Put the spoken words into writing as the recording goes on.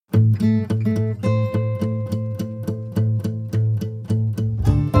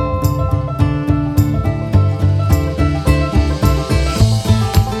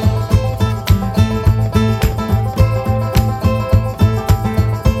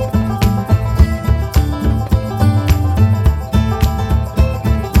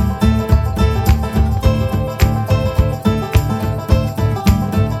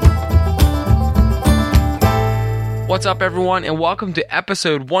What's up, everyone, and welcome to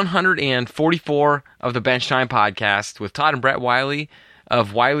episode 144 of the Bench Time Podcast with Todd and Brett Wiley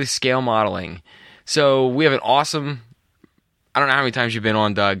of Wiley Scale Modeling. So we have an awesome, I don't know how many times you've been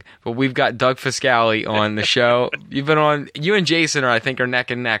on, Doug, but we've got Doug Fiscali on the show. You've been on, you and Jason are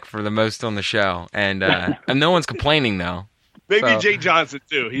neck and neck for the most on the show, and no one's complaining, though. Maybe Jake Johnson,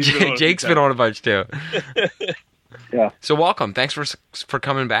 too. Jake's been on a bunch, too. Yeah. So welcome. Thanks for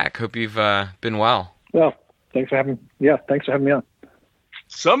coming back. Hope you've been well. Well, thanks for having me on.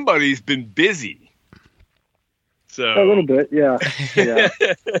 Somebody's been busy. So a little bit, yeah.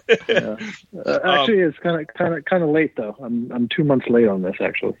 Actually, it's kind of late though. I'm 2 months late on this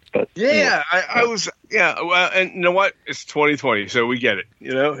actually, but yeah, I was Well, and you know what? It's 2020, so we get it.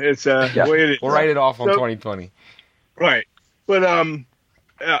 You know, it's the way it is. We'll write it off on 2020. Right, but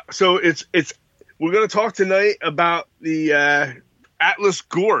so it's we're going to talk tonight about the Atlas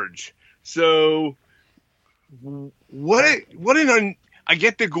Gorge. So I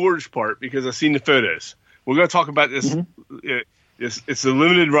get the gorge part because I've seen the photos. We're going to talk about this. Mm-hmm. It's a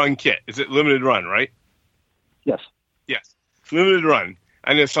limited run kit. Is it limited run, right? Yes. Yes. Limited run.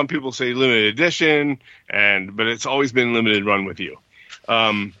 I know some people say limited edition, but it's always been limited run with you.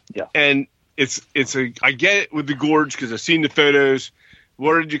 Yeah. And I get it with the gorge because I've seen the photos.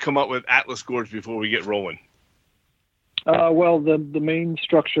 Where did you come up with Atlas Gorge before we get rolling? Well, the main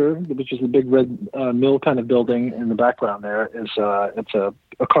structure, which is the big red mill kind of building in the background there, is it's a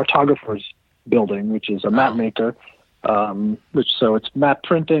cartographer's building, which is a map maker. So it's map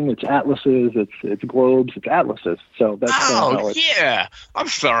printing, it's atlases, it's globes, it's atlases. So that's how it's. Yeah. I'm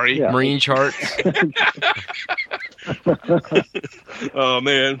sorry. Yeah. Marine charts. Oh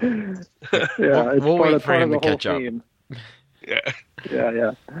man. Yeah, we'll wait for him to catch up.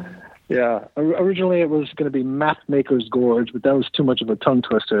 Yeah. Originally, it was going to be Map Maker's Gorge, but that was too much of a tongue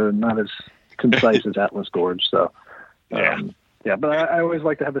twister and not as concise as Atlas Gorge. So, but I always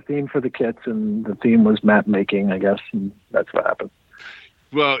like to have a theme for the kits, and the theme was map making, I guess, and that's what happened.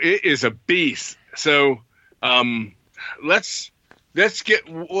 Well, it is a beast. So, let's get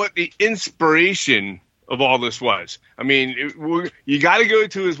what the inspiration of all this was. I mean, you got to go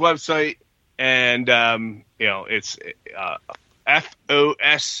to his website, and it's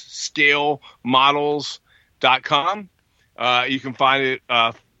fosscalemodels.com. You can find it.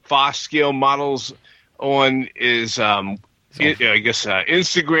 Foss Scale Models on is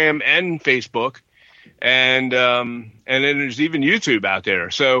Instagram and Facebook, and then there's even YouTube out there.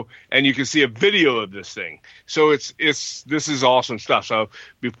 So, and you can see a video of this thing. So this is awesome stuff. So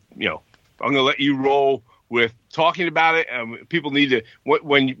I'm going to let you roll with talking about it. People need to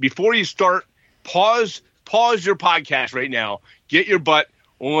before you start, pause your podcast right now. Get your butt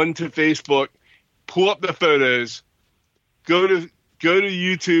onto Facebook, pull up the photos, go to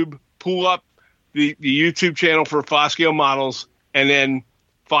YouTube, pull up the YouTube channel for Foss Scale Models, and then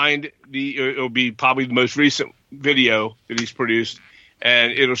find it'll be probably the most recent video that he's produced,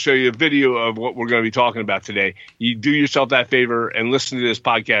 and it'll show you a video of what we're going to be talking about today. You do yourself that favor and listen to this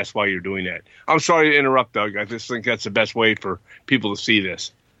podcast while you're doing that. I'm sorry to interrupt, Doug. I just think that's the best way for people to see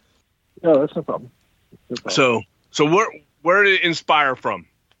this. No, that's no problem. So where did it inspire from?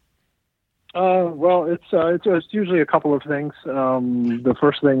 Well, it's usually a couple of things. The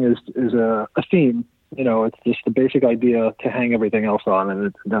first thing is a theme. It's just the basic idea to hang everything else on,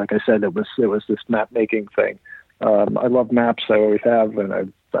 and like I said, it was this map making thing. I love maps. I always have,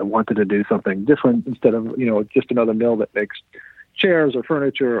 and I wanted to do something different instead of just another mill that makes chairs or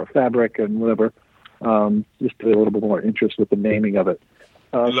furniture or fabric and whatever. Just a little bit more interest with the naming of it.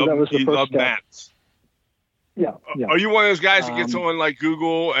 So that was the first step. Maps. Yeah. Are you one of those guys that gets on like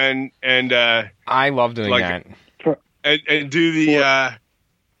Google and I love doing that. And do the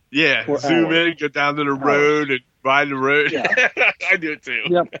zoom in, get down to the road and ride the road. Yeah. I do it too.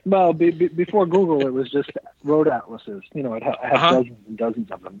 Yeah. Well, before Google, it was just road atlases. It had dozens and dozens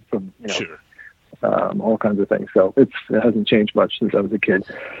of them from sure. All kinds of things. So it hasn't changed much since I was a kid.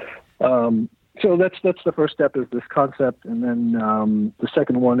 So that's the first step, is this concept, and then the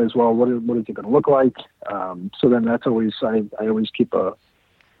second one is, well, what is it going to look like? So then that's always I always keep a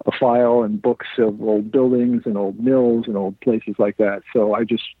file and books of old buildings and old mills and old places like that. So I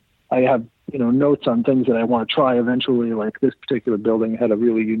have notes on things that I want to try eventually. Like this particular building has a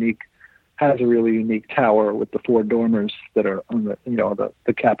really unique tower with the 4 dormers that are on the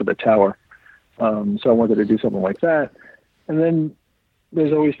cap of the tower. So I wanted to do something like that, and then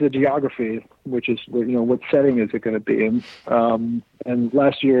there's always the geography, which is, what setting is it going to be in? And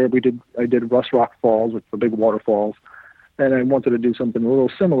last year I did Russ Rock Falls, with the big waterfalls, and I wanted to do something a little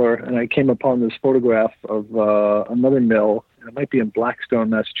similar. And I came upon this photograph of another mill, and it might be in Blackstone,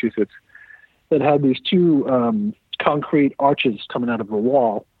 Massachusetts, that had these 2 concrete arches coming out of the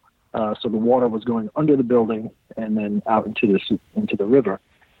wall. So the water was going under the building and then out into the river.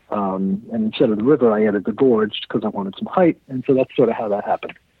 And instead of the river, I added the gorge because I wanted some height. And so that's sort of how that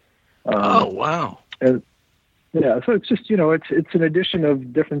happened. Oh, wow. And, yeah, so it's just, it's an addition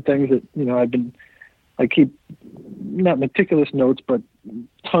of different things that, I keep not meticulous notes, but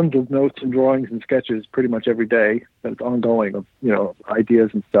tons of notes and drawings and sketches pretty much every day. That's ongoing of,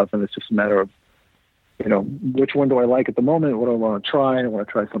 ideas and stuff. And it's just a matter of, which one do I like at the moment? What do I want to try? I want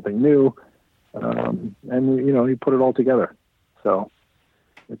to try something new. And, you put it all together. So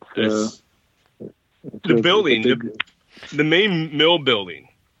it's the building, the main mill building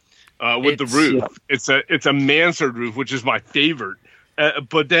with the roof. Yeah. It's a mansard roof, which is my favorite.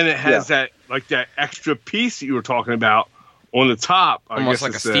 But then it has that extra piece that you were talking about on the top. Almost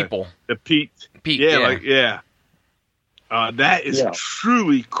like a steeple. The peak. Yeah. That is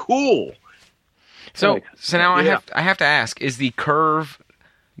truly cool. So now I have to ask: is the curve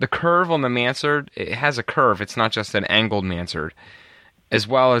on the mansard? It has a curve. It's not just an angled mansard, as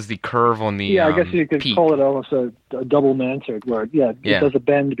well as the curve on the Yeah, I guess you could call it almost a double mansard, where it does a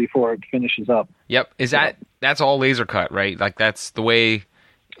bend before it finishes up. Yep. That's all laser cut, right? Like that's the way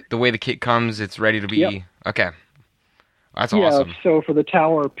the kit comes. It's ready to be. Yep. Okay. That's awesome. Yeah. So for the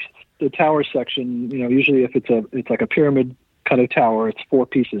tower section, usually if it's like a pyramid kind of tower, it's 4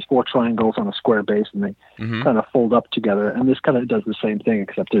 pieces, 4 triangles on a square base, and they kind of fold up together. And this kind of does the same thing,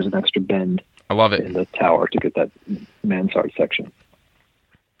 except there's an extra bend. I love it. In the tower to get that mansard section.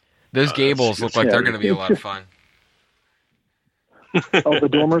 Those gables look like they're going to be a lot of fun. Oh, the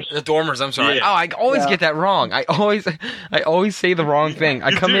dormers? The dormers, I'm sorry. Yeah. Oh, I always get that wrong. I always say the wrong thing.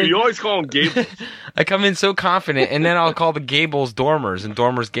 You always call them gables. I come in so confident, and then I'll call the gables dormers, and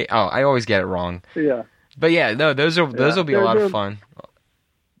dormers I always get it wrong. Yeah. But yeah, no, those will be a lot of fun.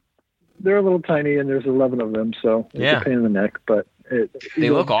 They're a little tiny, and there's 11 of them, so it's a pain in the neck, but they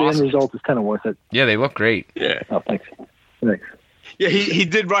look awesome. The end result is kind of worth it. Yeah, they look great. Yeah. Oh, thanks. Yeah, he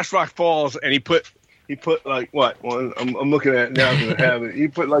did Rush Rock Falls, and he put like what? One, I'm looking at it now because I have it. He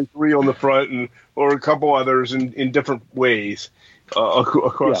put like 3 on the front or a couple others in different ways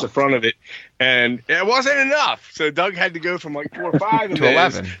across the front of it, and it wasn't enough. So Doug had to go from like 4 or 5 to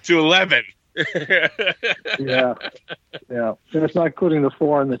 11. To 11. Yeah. And it's not including the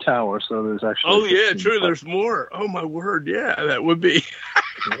 4 in the tower, so there's actually. Oh yeah, true. There's more. Oh my word, yeah, that would be.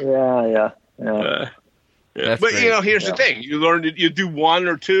 Yeah. But great. Here's the thing: you learn you do 1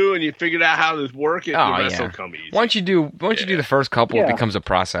 or 2, and you figure out how this works. The rest will come easy. Once you do the first couple, it becomes a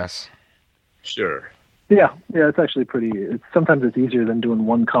process. Sure. Yeah, it's actually pretty. Sometimes it's easier than doing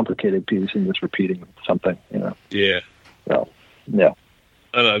one complicated piece and just repeating something. Yeah. So, yeah.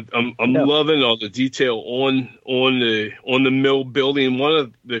 And I'm loving all the detail on the mill building. One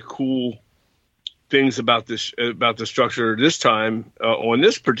of the cool things about the structure this time on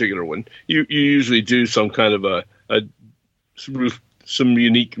this particular one, you usually do some kind of a roof, some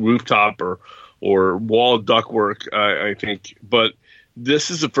unique rooftop or wall ductwork, I think. But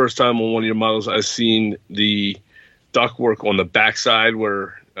this is the first time on one of your models I've seen the ductwork on the backside,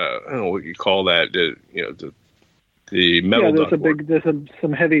 where I don't know what you call that. The metal ductwork. There's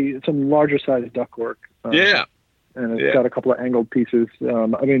some larger size ductwork. And it's got a couple of angled pieces.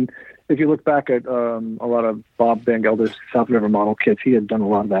 If you look back at a lot of Bob Van Gelder's South River model kits, he had done a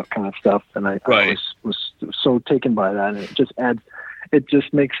lot of that kind of stuff, and I was so taken by that. And it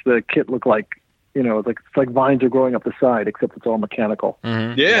just makes the kit look like, it's like vines are growing up the side, except it's all mechanical.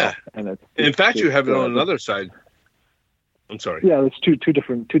 Mm-hmm. Yeah, and in fact, you have it on another side. I'm sorry. Yeah, it's two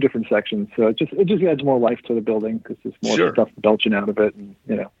different sections, so it just adds more life to the building because there's more stuff belching out of it, and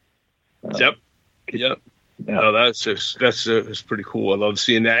Yep. Yeah. Oh, that's pretty cool. I love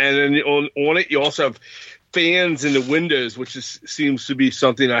seeing that. And then on it, you also have fans in the windows, which seems to be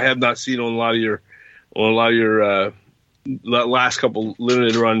something I have not seen on a lot of your last couple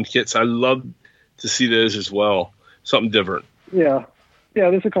limited run kits. I love to see those as well. Something different. Yeah.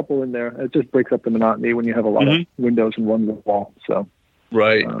 There's a couple in there. It just breaks up the monotony when you have a lot of windows in one wall. So.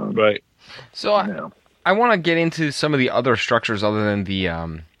 Right. So I want to get into some of the other structures other than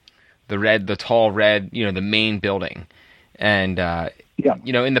the tall red, the main building. And,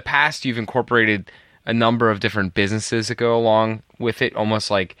 in the past, you've incorporated a number of different businesses that go along with it, almost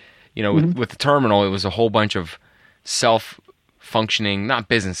like, with the terminal, it was a whole bunch of self-functioning, not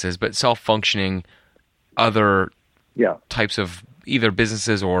businesses, but self-functioning other types of either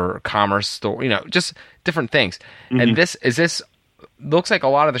businesses or commerce store, just different things. And this looks like a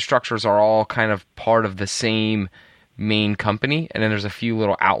lot of the structures are all kind of part of the same main company, and then there's a few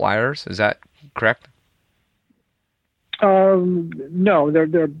little outliers. Is that correct? No,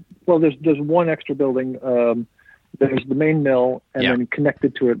 there's one extra building there's the main mill, and then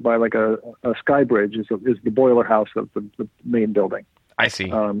connected to it by like a sky bridge is the boiler house of the main building. I see.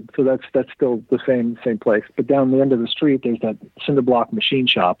 So that's still the same place. But down the end of the street, there's that cinder block machine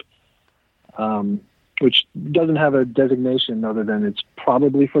shop, which doesn't have a designation other than it's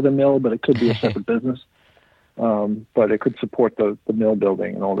probably for the mill, but it could be a separate business. But it could support the mill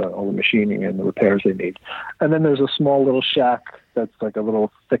building and all the machining and the repairs they need. And then there's a small little shack that's like a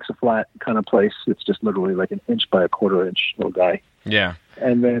little fix-a-flat kind of place. It's just literally like an inch by a quarter inch little guy. Yeah.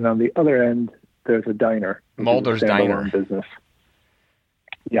 And then on the other end, there's a diner. Mulder's Diner. Business.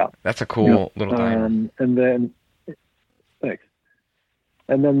 Yeah. That's a cool little diner. And then, thanks.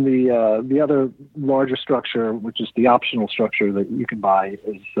 And then the other larger structure, which is the optional structure that you can buy,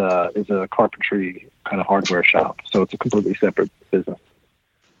 is a carpentry kind of hardware shop. So it's a completely separate business.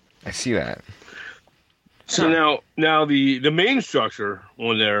 I see that. So now the main structure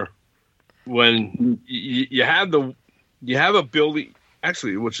on there, when you have a building,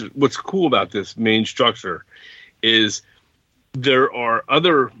 actually, what's cool about this main structure is there are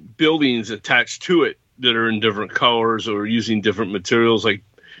other buildings attached to it that are in different colors or using different materials. Like,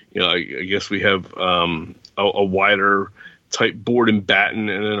 I guess we have a wider type board and batten,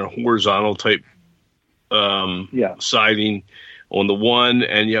 and then a horizontal type siding on the one,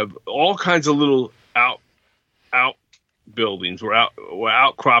 and you have all kinds of little out buildings or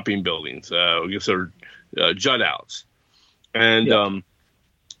outcropping buildings. I guess they're jut outs, and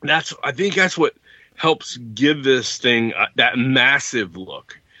I think that's what helps give this thing that massive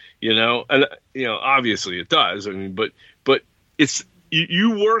look, and obviously it does. I mean, but it's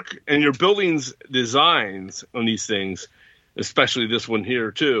you work and your buildings designs on these things, especially this one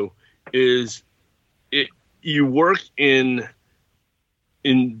here too, is you work in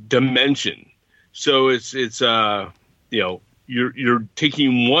dimension. So it's you're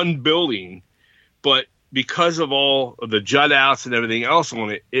taking one building, but because of all of the jut outs and everything else on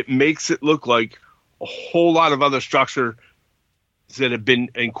it, it makes it look like a whole lot of other structure that have been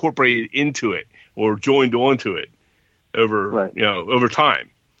incorporated into it or joined onto it over time.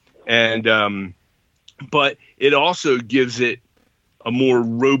 And but it also gives it a more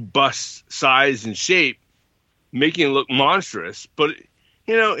robust size and shape, making it look monstrous. But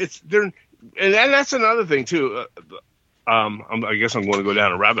it's there. And that's another thing too. I guess I'm going to go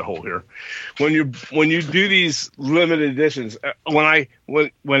down a rabbit hole here. When you do these limited editions, when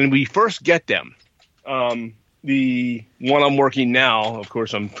we first get them, the one I'm working now, of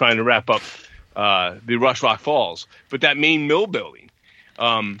course, I'm trying to wrap up the Rush Rock Falls, but that main mill building,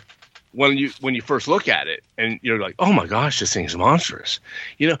 when you first look at it and you're like, oh my gosh, this thing's monstrous,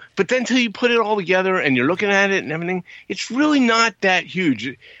 but then until you put it all together and you're looking at it and everything, it's really not that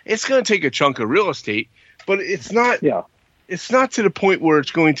huge. It's going to take a chunk of real estate, but it's not to the point where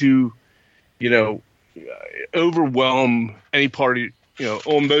it's going to, overwhelm any part of,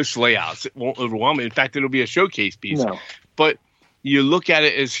 on most layouts. It won't overwhelm it. In fact, it'll be a showcase piece, but you look at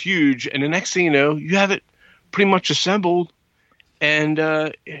it as huge, and the next thing you know, you have it pretty much assembled, and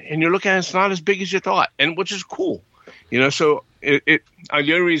you're looking at it's not as big as you thought, and which is cool, So the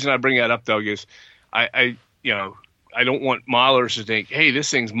only reason I bring that up, Doug, is I don't want modelers to think, hey,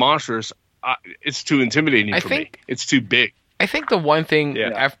 this thing's monstrous. It's too intimidating for me. It's too big. I think the one thing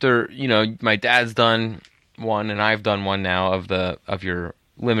after my dad's done one and I've done one now of your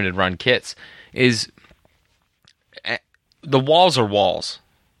limited run kits is the walls are walls,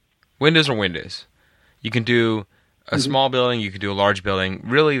 windows are windows. You can do a small building, you can do a large building.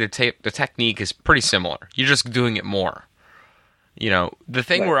 Really, the technique is pretty similar. You're just doing it more. The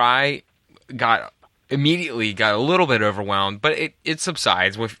thing where I immediately got a little bit overwhelmed, but it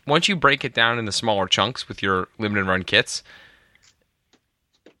subsides once you break it down into smaller chunks with your limited run kits.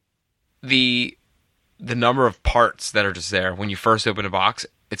 The number of parts that are just there when you first open a box,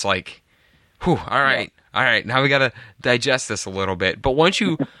 it's like, whew, all right, now we got to digest this a little bit. But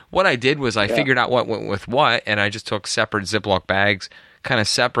what I did was I figured out what went with what, and I just took separate Ziploc bags, kind of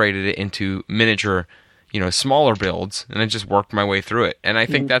separated it into miniature, smaller builds, and I just worked my way through it. And I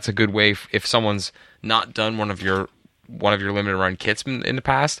think that's a good way if someone's not done one of your limited run kits in the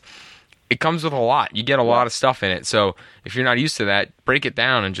past. It comes with a lot. You get a lot of stuff in it. So if you're not used to that, break it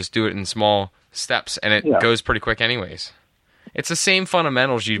down and just do it in small steps, and it goes pretty quick anyways. It's the same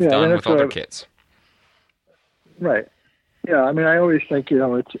fundamentals you've done with other kits. Right. Yeah, I mean, I always think,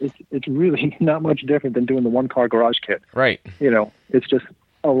 it's really not much different than doing the one-car garage kit. Right. It's just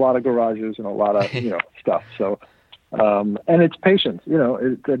a lot of garages and a lot of, stuff. So, and it's patience,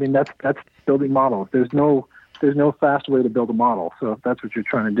 that's building models. There's no fast way to build a model. So if that's what you're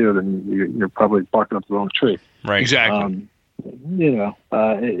trying to do, then you're probably barking up the wrong tree. Right. Exactly.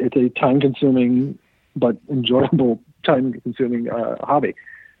 It's a time-consuming but enjoyable, time-consuming hobby.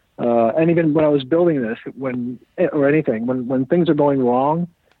 And even when I was building this, when things are going wrong,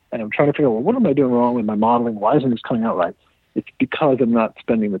 and I'm trying to figure out, well, what am I doing wrong with my modeling? Why isn't this coming out right? It's because I'm not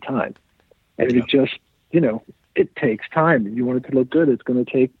spending the time. And it just, it takes time. If you want it to look good, it's going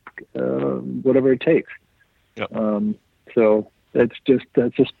to take whatever it takes. Yep. So that's just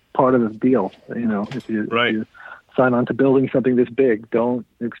part of the deal. If you sign on to building something this big, don't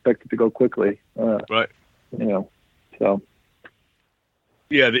expect it to go quickly. Right. So.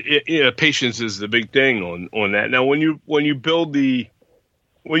 Yeah, patience is the big thing on that. Now, when you build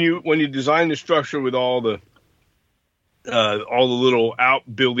when you design the structure with all the little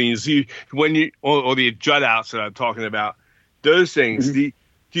outbuildings, or the jut outs that I'm talking about, those things, mm-hmm.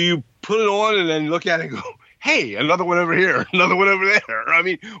 Do you put it on and then look at it and go, hey, another one over here, another one over there? I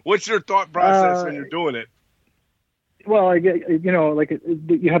mean, what's your thought process when you're doing it? Well, I get,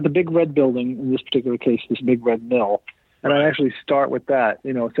 you have the big red building, in this particular case, this big red mill. And I actually start with that,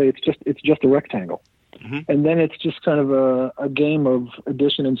 say it's just a rectangle. Mm-hmm. And then it's just kind of a game of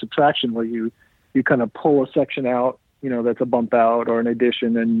addition and subtraction where you kind of pull a section out, that's a bump out or an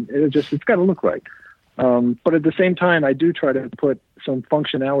addition, and it's got to look right. But at the same time, I do try to put some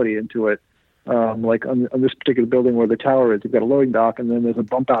functionality into it. Like on this particular building where the tower is, you've got a loading dock, and then there's a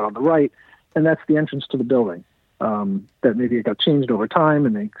bump out on the right, and that's the entrance to the building. That maybe it got changed over time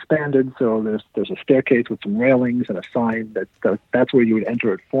and they expanded. So there's a staircase with some railings and a sign that's where you would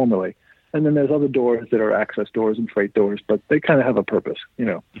enter it formally. And then there's other doors that are access doors and freight doors, but they kind of have a purpose,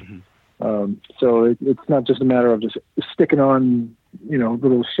 Mm-hmm. So it's not just a matter of just sticking on,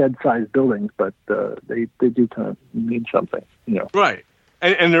 little shed-sized buildings, but they do kind of mean something, Right.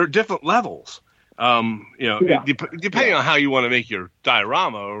 And there are different levels. Depending on how you want to make your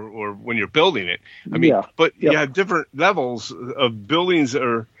diorama or when you're building it. I mean, you have different levels of buildings that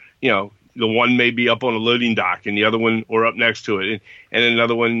are, the one may be up on a loading dock and the other one or up next to it. And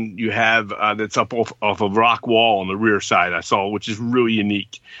another one you have that's up off a rock wall on the rear side I saw, which is really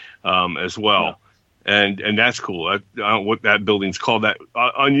unique as well. Yeah. And that's cool. I don't know what that building's called, that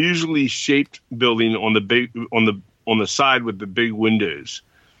unusually shaped building on the side with the big windows.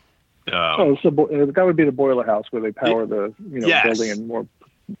 That would be the boiler house where they power the building and more.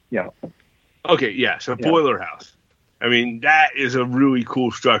 Yeah. Okay. Yeah. So boiler house. I mean, that is a really cool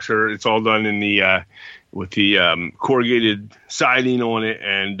structure. It's all done in the with the corrugated siding on it,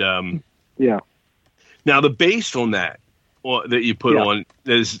 and Now the base on that you put on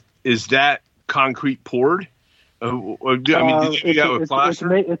is that concrete poured? Did you do that with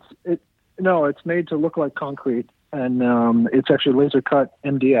plaster? It's made to look like concrete, and it's actually laser cut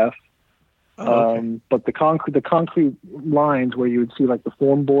MDF. Okay. But the concrete lines where you would see like the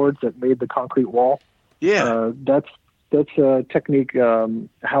form boards that made the concrete wall. Yeah. That's a technique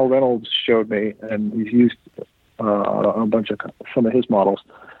Hal Reynolds showed me, and he's used on a bunch of some of his models.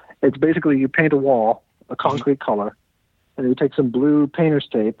 It's basically you paint a wall a concrete color, and you take some blue painter's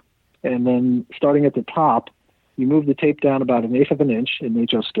tape, and then starting at the top, you move the tape down about 1/8 of an inch in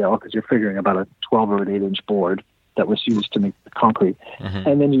HO scale, because you're figuring about a 12 or an 8 inch board that was used to make the concrete. Mm-hmm.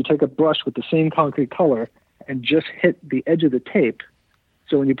 And then you take a brush with the same concrete color and just hit the edge of the tape.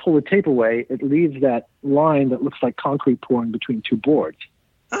 So when you pull the tape away, it leaves that line that looks like concrete pouring between two boards.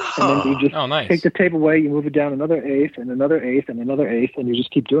 Oh. And then you just take the tape away, you move it down another 1/8 and another 1/8 and another 1/8, and you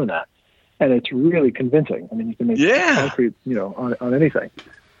just keep doing that. And it's really convincing. I mean, you can make concrete, on anything.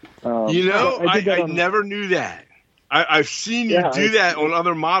 I never knew that. I've seen you do that on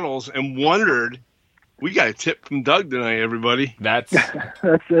other models and wondered. We got a tip from Doug tonight, everybody. That's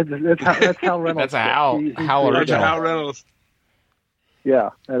Hal Reynolds. That's Hal original. That's Hal Reynolds.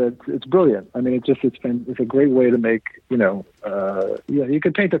 Yeah, and it's brilliant. I mean, it's a great way to make you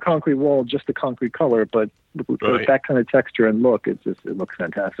could paint a concrete wall just a concrete color, but with that kind of texture and look, it looks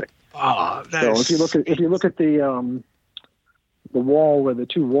fantastic. Oh, so if you look at the wall where the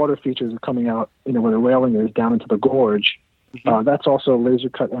two water features are coming out, where the railing is down into the gorge, that's also laser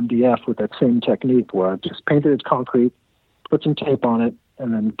cut MDF with that same technique where I just painted it concrete, put some tape on it,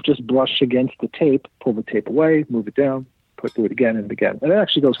 and then just brush against the tape, pull the tape away, move it down, do it again and again. And it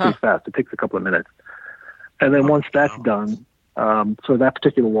actually goes pretty fast. It takes a couple of minutes. And then once that's done, for that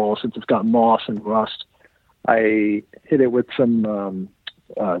particular wall, since it's got moss and rust, I hit it with some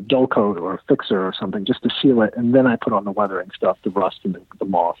dull coat or a fixer or something just to seal it, and then I put on the weathering stuff, the rust and the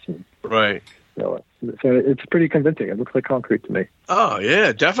moss. And, so it's pretty convincing. It looks like concrete to me. Oh, yeah,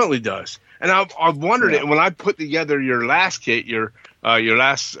 it definitely does. And I've wondered it when I put together your last kit, your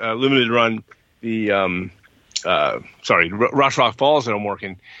last limited run, the Rush Rock Falls that I'm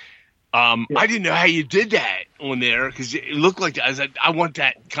working. I didn't know how you did that on there because it looked like I was like, I want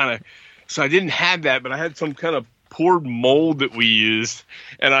that kind of So I didn't have that, but I had some kind of poured mold that we used,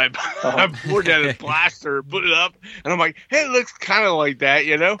 and I poured that in plaster, put it up, and I'm like, hey, it looks kind of like that,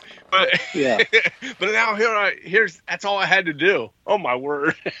 you know. But Yeah. but now here's that's all I had to do. Oh my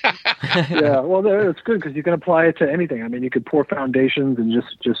word. Yeah, well, it's good because you can apply it to anything. I mean, you could pour foundations and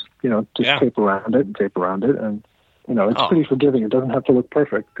just tape around it, and it's pretty forgiving. It doesn't have to look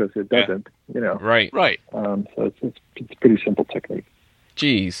perfect because it doesn't. Right. So it's a pretty simple technique.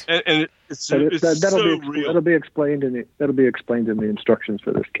 Jeez. And that'll be explained in the instructions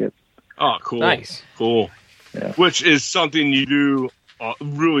for this kit. Oh, cool. Nice. Cool. Yeah. Which is something you do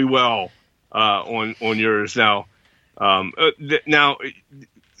really well on yours now. Now,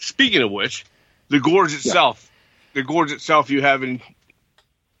 speaking of which, the gorge itself, you haven't,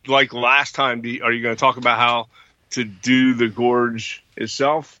 like last time, are you going to talk about how to do the gorge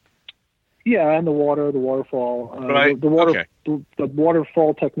itself? Yeah, and the waterfall. Right. The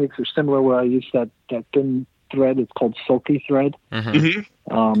waterfall techniques are similar where I use that thin thread. It's called sulky thread. Mm-hmm.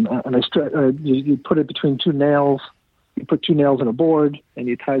 And you put it between two nails. You put two nails in a board, and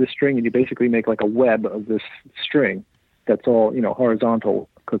you tie the string, and you basically make like a web of this string that's all horizontal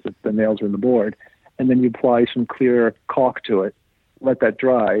because the nails are in the board. And then you apply some clear caulk to it, let that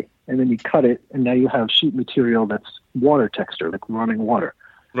dry, and then you cut it, and now you have sheet material that's water texture, like running water.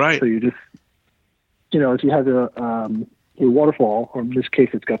 Right. So you just, if you have a waterfall, or in this case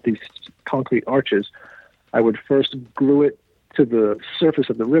it's got these concrete arches, I would first glue it to the surface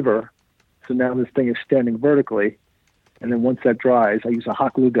of the river. So now this thing is standing vertically. And then once that dries, I use a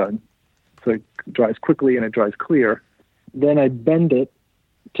hot glue gun. So it dries quickly and it dries clear. Then I bend it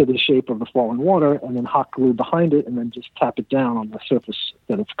to the shape of the falling water and then hot glue behind it and then just tap it down on the surface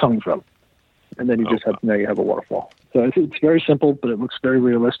that it's coming from. And then you you have a waterfall. So it's very simple, but it looks very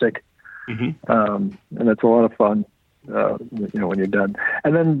realistic. Mm-hmm. And it's a lot of fun, when you're done.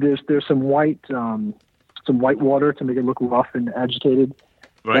 And then there's some white water to make it look rough and agitated.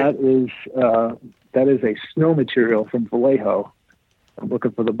 Right. That is a snow material from Vallejo. I'm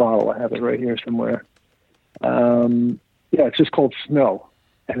looking for the bottle. I have it right here somewhere. It's just called snow.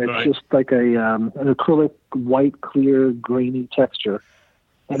 And it's just like an acrylic, white, clear, grainy texture.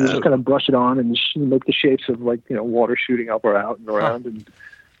 And you just kind of brush it on and you make the shapes of water shooting up or out and around. And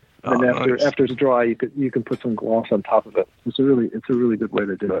after it's dry, you can put some gloss on top of it. It's a really good way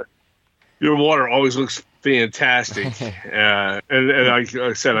to do it. Your water always looks fantastic. And like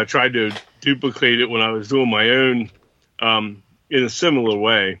I said, I tried to duplicate it when I was doing my own in a similar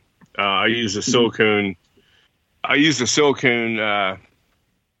way. I used a silicone.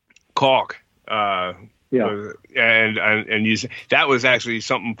 Caulk. And use that was actually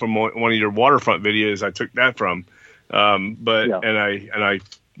something from one of your waterfront videos. I took that from, and I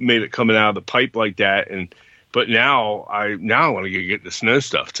made it coming out of the pipe like that. But now I want to get the snow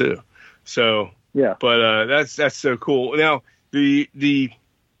stuff too. So yeah, but that's so cool. Now the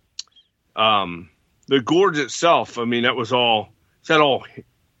gorge itself. I mean, is that all?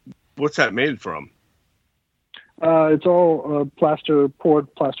 What's that made from? It's all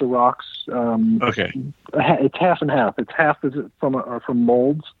poured plaster rocks. Okay. It's half and half. It's half is from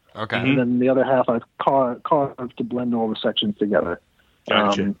molds. Okay. And then the other half I've carved to blend all the sections together.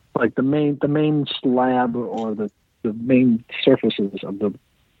 Gotcha. Like the main slab or the main surfaces of the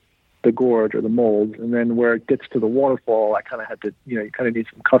gorge or the molds, and then where it gets to the waterfall, I kind of had to, you kind of need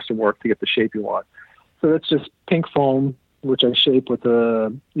some custom work to get the shape you want. So that's just pink foam, which I shape with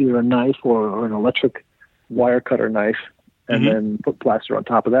either a knife or an electric wire cutter knife, and then put plaster on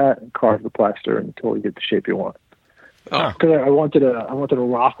top of that and carve the plaster until you get the shape you want. Oh, because I wanted a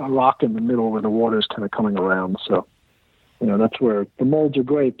rock in the middle where the water is kind of coming around. So, that's where the molds are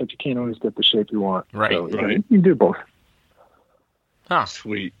great, but you can't always get the shape you want. Right. So, you do both. Huh.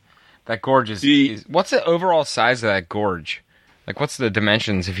 Sweet. That gorge is what's the overall size of that gorge? Like, what's the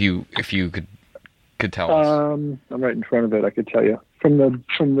dimensions if you could tell us? I'm right in front of it. I could tell you. From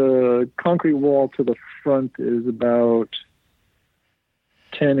the concrete wall to the front is about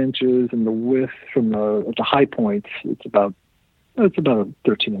 10 inches, and the width at the high points it's about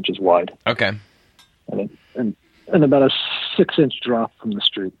 13 inches wide. Okay. And about a 6-inch drop from the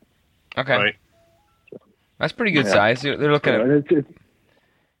street. Okay. Right. That's pretty good size. They're looking at it's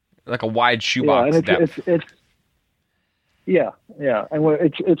like a wide shoebox depth. And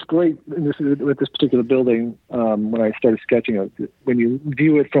it's great with this particular building. When I started sketching it, when you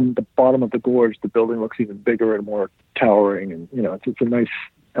view it from the bottom of the gorge, the building looks even bigger and more towering, and it's a nice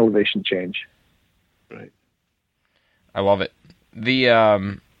elevation change. Right. I love it.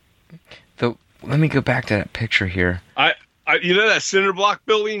 Let me go back to that picture here. I You know that cinder block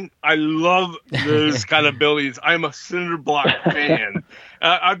building? I love those kind of buildings. I'm a cinder block fan.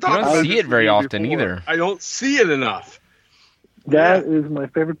 I don't see it very often either. I don't see it enough. That is my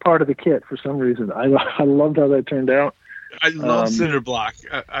favorite part of the kit for some reason. I loved how that turned out. I love cinder block.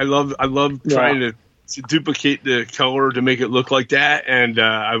 I love trying to duplicate the color to make it look like that, and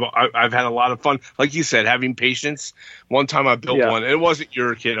I've had a lot of fun. Like you said, having patience. One time I built one. It wasn't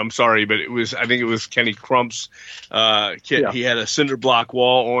your kit, I'm sorry, but I think it was Kenny Crump's kit. Yeah. He had a cinder block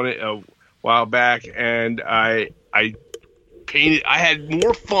wall on it a while back, and I painted. I had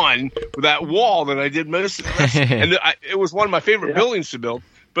more fun with that wall than I did most of the rest. And it was one of my favorite buildings to build,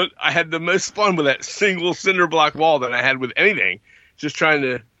 but I had the most fun with that single cinder block wall than I had with anything. Just trying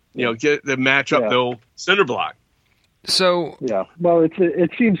to get the match up the old cinder block. So well,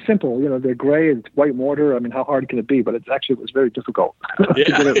 it seems simple. They're gray. It's white mortar. I mean, how hard can it be? But it was very difficult to get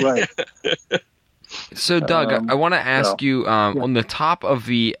it right. So, Doug, I want to ask you on the top of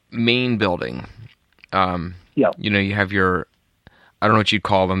the main building. You have your, I don't know what you'd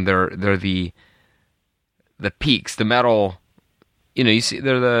call them. They're the peaks, the metal. You see,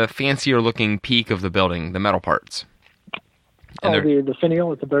 they're the fancier looking peak of the building, the metal parts. And the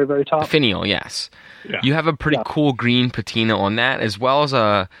finial at the very, very top? The finial, yes. Yeah. You have a pretty cool green patina on that, as well as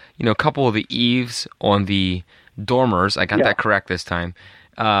a couple of the eaves on the dormers. I got that correct this time.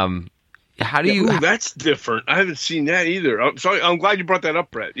 How do you? Ooh, that's different. I haven't seen that either. I'm sorry. I'm glad you brought that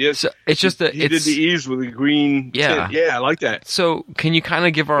up, Brett. Yes, so it's just that he did the eaves with the green. Yeah, tint. Yeah, I like that. So, can you kind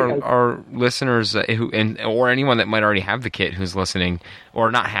of give our listeners or anyone that might already have the kit who's listening,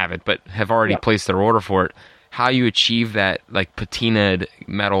 or not have it but have already placed their order for it, how you achieve that like patinaed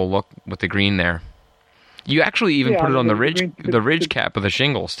metal look with the green there? You actually even put it on the ridge cap of the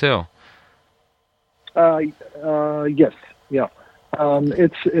shingles too. Yes, yeah.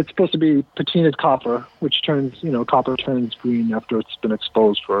 It's supposed to be patinaed copper, which turns, copper turns green after it's been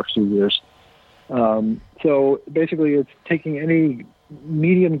exposed for a few years. So basically it's taking any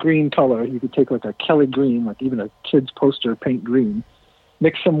medium green color. You could take like a Kelly green, like even a kid's poster paint green,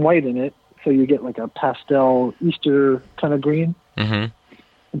 mix some white in it, so you get like a pastel Easter kind of green, and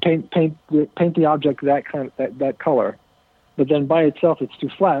paint the object that color. But then by itself it's too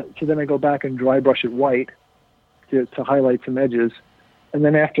flat, so then I go back and dry brush it white to highlight some edges. And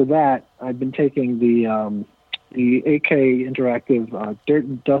then after that, I've been taking the AK Interactive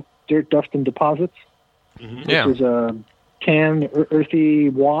Dirt, Dust, and Deposits, which is a tan, earthy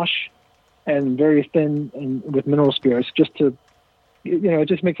wash, and very thin and with mineral spirits, just to, it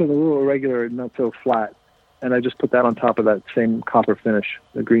just makes it a little irregular and not so flat. And I just put that on top of that same copper finish,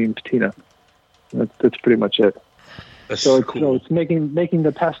 the green patina. That's pretty much it. So it's making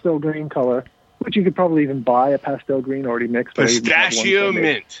the pastel green color, which you could probably even buy a pastel green already mixed. Pistachio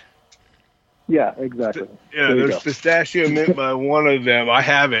mint. Yeah, exactly. There's pistachio mint by one of them. I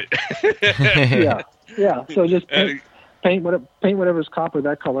have it. Yeah. So just paint whatever's copper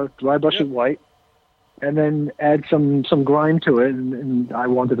that color, dry brush it white, and then add some grind to it. And I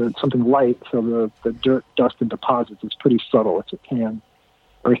wanted something light, so the dirt, dust, and deposits is pretty subtle. It's a tan,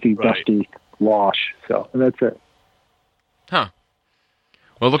 earthy, dusty wash. So that's it. Huh.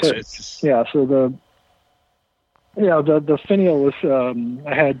 Well, it looks. So the finial was.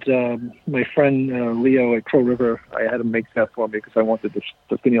 I had my friend Leo at Crow River. I had him make that for me because I wanted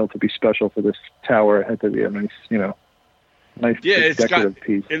the finial to be special for this tower. It had to be a nice, nice decorative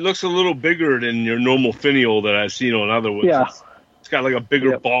piece. It looks a little bigger than your normal finial that I've seen on other ones. Yeah, it's got like a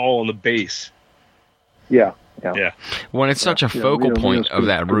bigger ball on the base. Yeah. When it's such a focal point of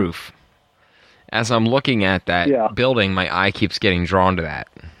that roof. As I'm looking at that building, my eye keeps getting drawn to that.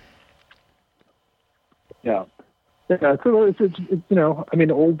 Yeah. So it's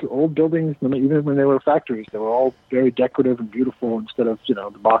old buildings, even when they were factories, they were all very decorative and beautiful instead of,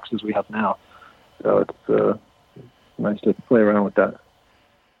 the boxes we have now. So it's nice to play around with that.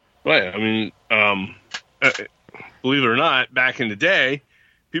 Right. I mean, believe it or not, back in the day,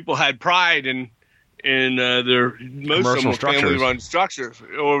 people had pride in their most of them were family-run structures,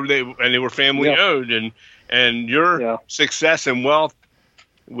 or they were family-owned, and your success and wealth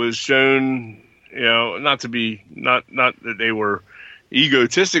was shown. Not that they were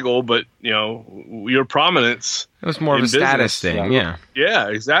egotistical, but your prominence. It was more of a status thing. Yeah. Yeah.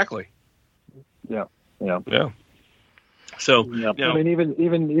 Exactly. Yeah. So, I mean,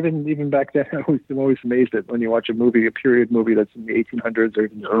 even back then, I'm always amazed at when you watch a period movie that's in the 1800s or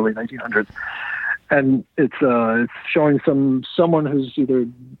even the early 1900s. And it's showing someone who's either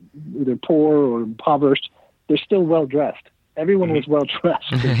poor or impoverished. They're still well dressed. Everyone was well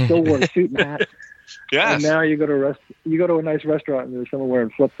dressed. They still wore a suit and hat. Yes. And now you go to a nice restaurant and there's someone wearing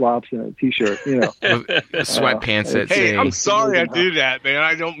flip flops and a t-shirt. With sweatpants that Hey, say. I'm sorry I do that, man.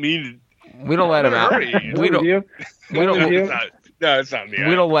 I don't mean We don't let him out. We don't. You? We don't. No, it's not me.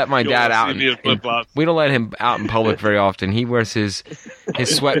 We don't let my You'll dad out. see me in flip-flops. We don't let him out in public very often. He wears his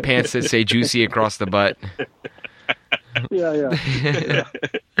sweatpants that say "juicy" across the butt. Yeah.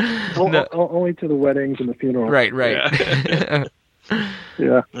 Only to the weddings and the funerals. Right.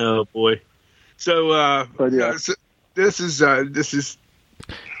 Yeah. Oh boy. So, But yeah. so this is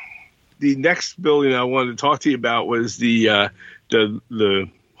the next building I wanted to talk to you about was the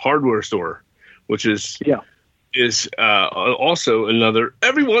hardware store, which is also another.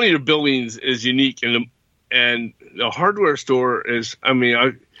 Every one of your buildings is unique, and the hardware store is. I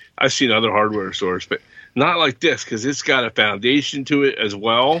mean, I've seen other hardware stores, but not like this because it's got a foundation to it as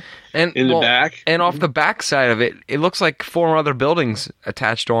well. And the back, and off the back side of it, it looks like 4 other buildings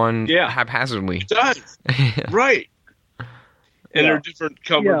attached on haphazardly. It does. Right. And they're different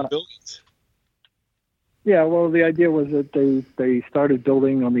covered buildings. Yeah, well, the idea was that they started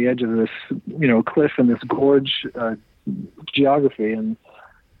building on the edge of this, cliff and this gorge geography, and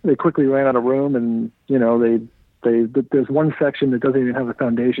they quickly ran out of room, and there's one section that doesn't even have a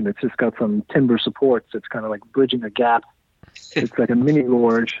foundation. It's just got some timber supports. It's kind of like bridging a gap. It's like a mini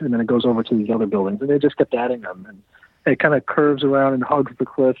gorge, and then it goes over to these other buildings, and they just kept adding them, and it kind of curves around and hugs the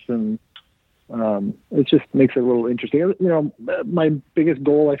cliff, and it just makes it a little interesting. My biggest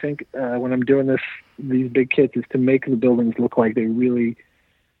goal, I think, when I'm doing these big kits, is to make the buildings look like they really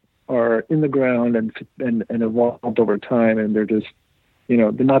are in the ground and evolved over time, and they're just,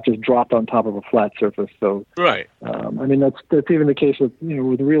 they're not just dropped on top of a flat surface. So, right. I mean, that's even the case with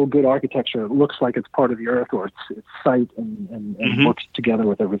with real good architecture. It looks like it's part of the earth, or it's site and works together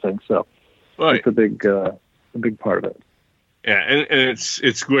with everything. So, it's a big part of it. Yeah, and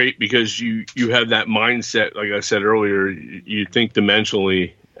it's great because you have that mindset, like I said earlier. You think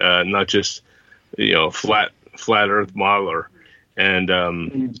dimensionally, not just flat Earth modeler, and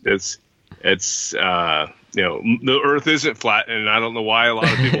it's the Earth isn't flat, and I don't know why a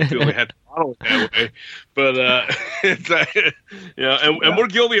lot of people feel they have to model it that way, but and we're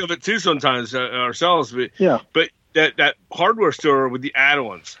guilty of it too sometimes ourselves. But that hardware store with the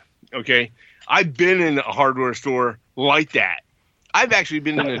add-ons, okay. I've been in a hardware store like that. I've actually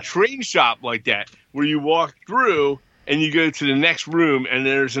been in a train shop like that, where you walk through and you go to the next room, and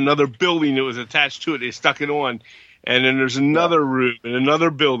there's another building that was attached to it. They stuck it on, and then there's another room and another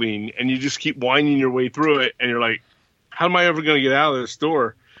building, and you just keep winding your way through it, and you're like, how am I ever going to get out of this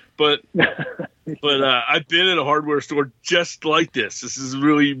store? But I've been in a hardware store just like this. This is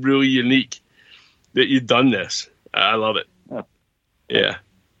really, really unique that you've done this. I love it. Yeah.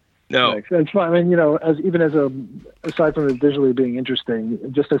 No, it's fun. I mean, aside from it visually being interesting,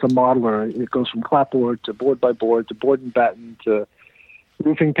 just as a modeler, it goes from clapboard to board by board to board and batten to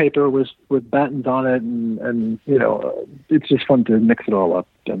roofing paper with battens on it, and it's just fun to mix it all up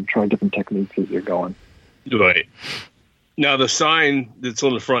and try different techniques as you're going. Right. Now the sign that's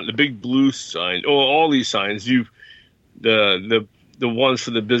on the front, the big blue sign, all these signs, the ones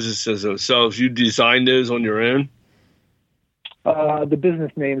for the businesses themselves, you designed those on your own? The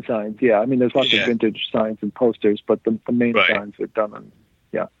business name signs, yeah. I mean, there's lots of vintage signs and posters, but the main signs are done on,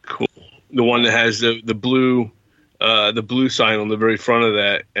 Cool. The one that has the blue sign on the very front of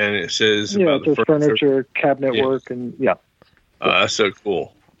that, and it says about the furniture, cabinet work, and that's so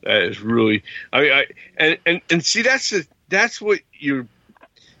cool. That is really, and see, that's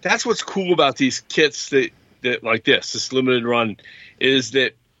what's cool about these kits that like this limited run, is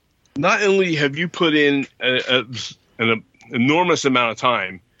that not only have you put in an enormous amount of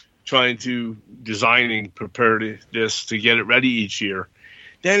time trying to design and prepare this to get it ready each year,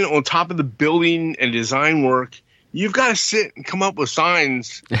 then on top of the building and design work, you've got to sit and come up with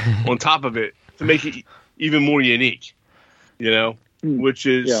signs on top of it to make it even more unique, which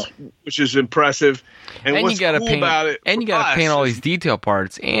is impressive. And what's cool about it, and you got to paint all these detail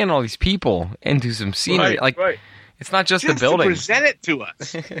parts and all these people and do some scenery. Right. It's not just the building. Just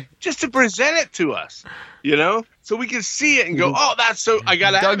to present it to us. So we can see it and go, oh, that's so, I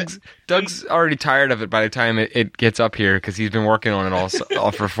got to have it. Doug's already tired of it by the time it gets up here, because he's been working on it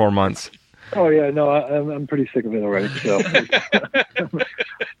all for 4 months. Oh, yeah, no, I'm pretty sick of it already, so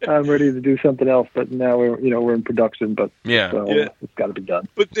I'm ready to do something else, but now we're in production, but it's got to be done.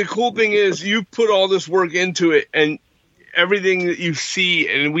 But the cool thing is you put all this work into it, and everything that you see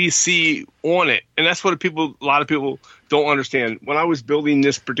and we see on it, and that's what a lot of people don't understand. When I was building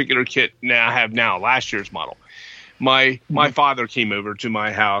this particular kit, last year's model, my father came over to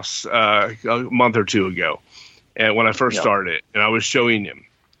my house a month or two ago, and when I first started it, and I was showing him,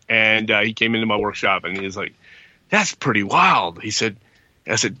 and he came into my workshop, and he was like, "That's pretty wild." He said,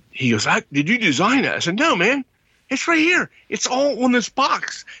 he goes, "Did you design that?" I said, "No, man. It's right here. It's all on this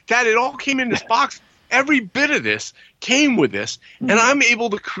box. Dad, it all came in this box. Every bit of this came with this, and I'm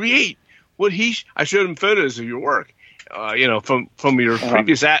able to create what I showed him photos of your work, from your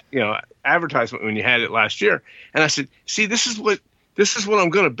previous advertisement when you had it last year. And I said, see, this is what I'm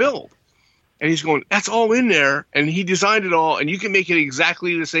going to build. And he's going, that's all in there. And he designed it all, and you can make it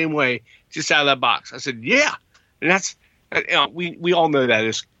exactly the same way, just out of that box. I said, yeah. And we all know that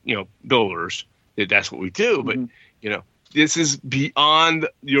as, builders, that's what we do. But, this is beyond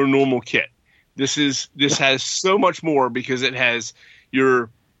your normal kit. This has so much more, because it has your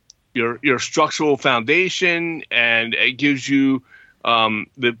structural foundation, and it gives you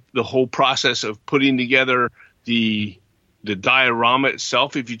the whole process of putting together the diorama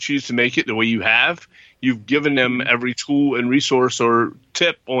itself. If you choose to make it the way you have, you've given them every tool and resource or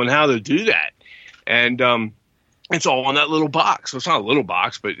tip on how to do that. And it's all in that little box. So it's not a little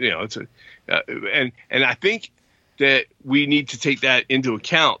box, but it's and I think that we need to take that into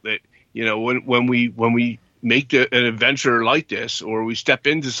account, that when we make an adventure like this, or we step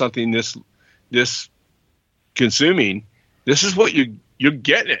into something this consuming, this is what you're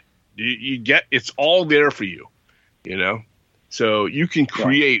getting it. You get, it's all there for you, so you can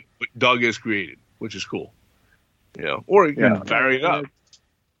create what Doug has created, which is cool, or you can vary it up.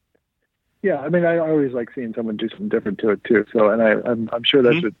 Yeah, I mean, I always like seeing someone do something different to it too. So, and I'm sure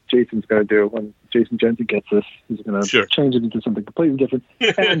that's what Jason's going to do when Jason Jensen gets this. He's going to change it into something completely different,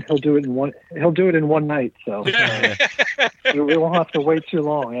 and he'll do it in one night. So we won't have to wait too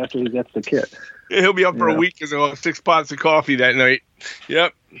long after he gets the kit. He'll be up for a week because he'll have 6 pots of coffee that night.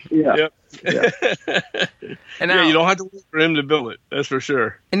 Yep. Yeah. Yep. Yeah. And now, you don't have to wait for him to build it. That's for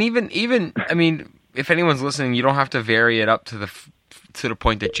sure. And even I mean, if anyone's listening, you don't have to vary it up to the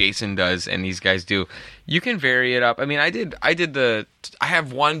point that Jason does and these guys do. You can vary it up. I mean, I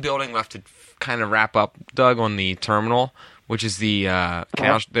have one building left to kind of wrap up, Doug, on the terminal, which is the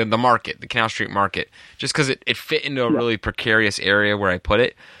the market, the Canal Street Market, just because it fit into a really precarious area where I put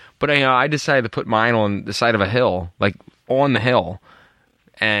it. But I decided to put mine on the side of a hill, like on the hill,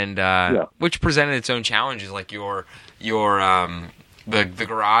 and which presented its own challenges, like your the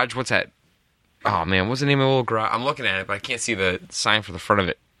garage. What's that? Oh man, what's the name of the little garage? I'm looking at it, but I can't see the sign for the front of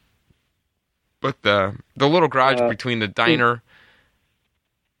it. But the little garage between the diner.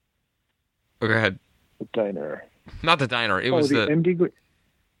 Oh, go ahead. The diner. Not the diner. It was the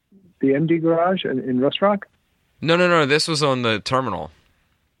MD garage in Rust Rock. No. This was on the terminal.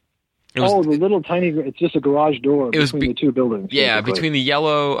 The little tiny. It's just a garage door between the two buildings. Yeah, between the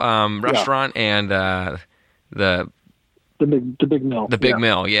yellow restaurant and the big mill. The big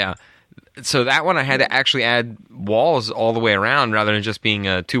mill. Yeah. So that one I had to actually add walls all the way around rather than just being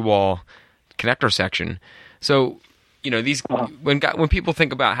a 2-wall connector section. So, these when people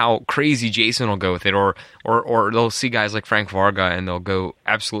think about how crazy Jason will go with it, or they'll see guys like Frank Varga and they'll go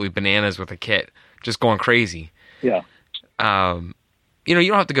absolutely bananas with a kit, just going crazy. Yeah. You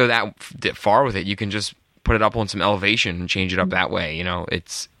don't have to go that far with it. You can just put it up on some elevation and change it up that way. You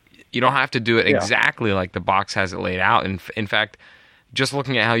don't have to do it exactly like the box has it laid out. And in fact, just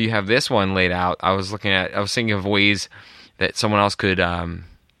looking at how you have this one laid out, I was thinking of ways that someone else could,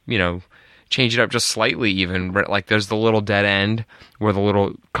 change it up just slightly even. Like there's the little dead end where the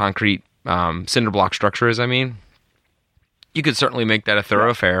little concrete cinder block structure is. I mean, you could certainly make that a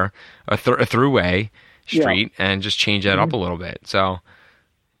thoroughfare, a throughway street, and just change that up a little bit. So,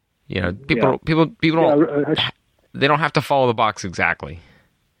 people don't, they don't have to follow the box exactly.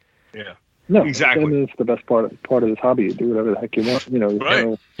 Yeah. No, exactly. I mean, it's the best part of this hobby. You do whatever the heck you want.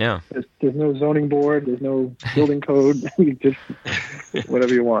 There's no zoning board. There's no building code. You just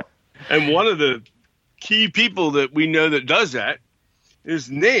whatever you want. And one of the key people that we know that does that, his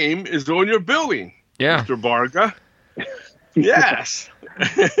name is on your building. Yeah, Mr. Varga. Yes.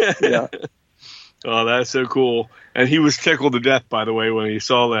 Yeah. Oh, that's so cool. And he was tickled to death, by the way, when he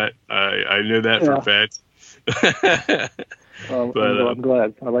saw that. I knew that for a fact. I'm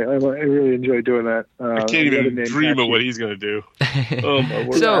glad. I really enjoy doing that. I can't even dream of what he's going to do. Oh my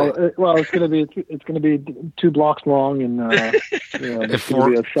word! It's going to be 2 blocks long, and there's going to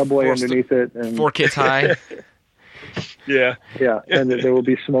be a subway underneath it, and 4 kids high. Yeah. Yeah, and there will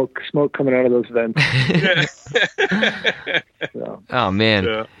be smoke coming out of those vents. Oh man!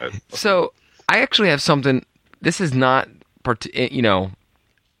 Yeah. So I actually have something. This is not,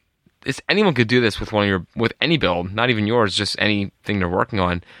 anyone could do this with any build, not even yours, just anything they're working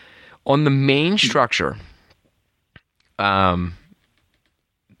on. On the main structure, the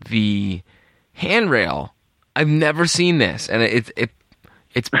handrail, I've never seen this, and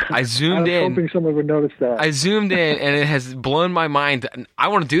I zoomed I was in. hoping someone would notice that. I zoomed in, and it has blown my mind. I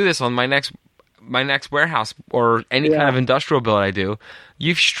want to do this on my next warehouse or any kind of industrial build I do.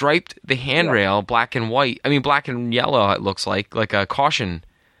 You've striped the handrail black and white. I mean, black and yellow. It looks like a caution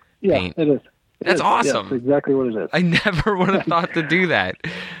paint. It is. That's awesome. That's exactly what it is. I never would have thought to do that.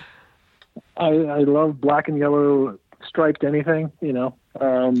 I love black and yellow striped anything,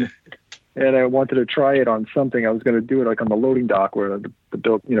 and I wanted to try it on something. I was going to do it like on the loading dock where the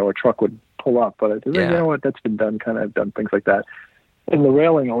built, a truck would pull up. But I said, you know what, that's been done. Kind of I've done things like that. And the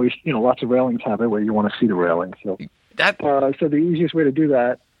railing always, lots of railings have it where you want to see the railing. So so the easiest way to do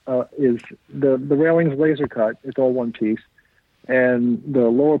that is the railing's laser cut. It's all one piece. And the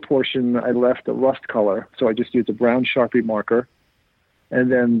lower portion, I left a rust color. So I just used a brown Sharpie marker.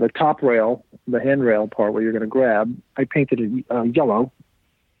 And then the top rail, the handrail part where you're going to grab, I painted it yellow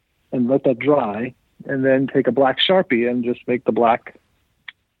and let that dry. And then take a black Sharpie and just make the black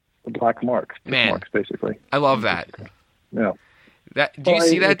marks. Marks, basically. I love that. Yeah. Do you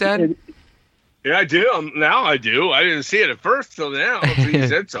see that, Dad? Yeah, I do. Now I do. I didn't see it at first till now. So you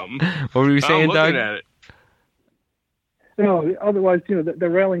said something. What were you saying, Doug? I'm looking at it. Otherwise, the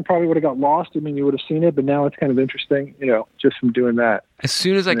railing probably would have got lost. I mean, you would have seen it, but now it's kind of interesting, just from doing that. As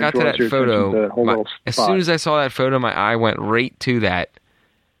soon as I got to that photo, as soon as I saw that photo, my eye went right to that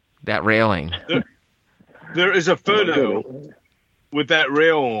railing. There is a photo with that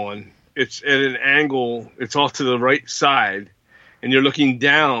rail on. It's at an angle. It's off to the right side, and you're looking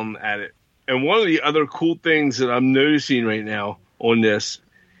down at it. And one of the other cool things that I'm noticing right now on this,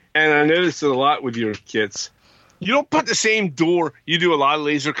 and I noticed it a lot with your kits, you don't put the same door. You do a lot of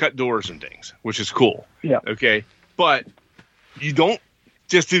laser cut doors and things, which is cool. Yeah. Okay. But you don't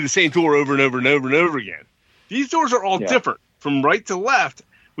just do the same door over and over and over and over again. These doors are all different. From right to left,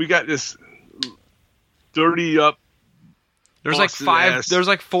 we got this dirty up. There's like five. There's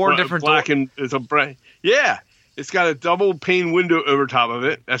like four different black doors. And it's a bright. Yeah. It's got a double pane window over top of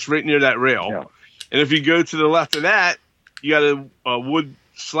it. That's right near that rail. Yeah. And if you go to the left of that, you got a wood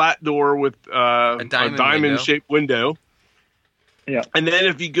slat door with a diamond-shaped window. Yeah. And then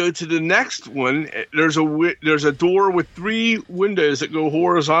if you go to the next one, there's a door with 3 windows that go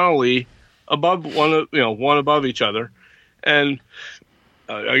horizontally above one above each other, and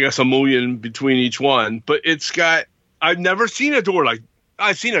I guess a mullion between each one. But it's got. I've never seen a door like.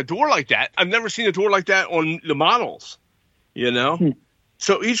 I've seen a door like that. I've never seen a door like that on the models.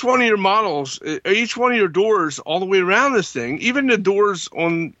 So each one of your models, each one of your doors all the way around this thing, even the doors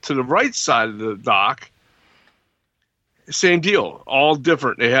on to the right side of the dock, same deal, all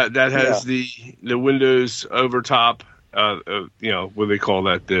different. That has the windows over top, what do they call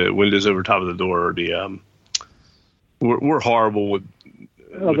that? The windows over top of the door, or the we're horrible with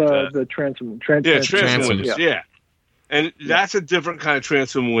the transom. Transom windows. Yeah. And that's a different kind of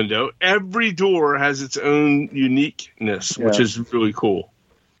transom window. Every door has its own uniqueness, which is really cool.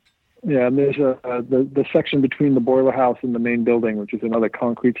 Yeah, and there's the section between the boiler house and the main building, which is another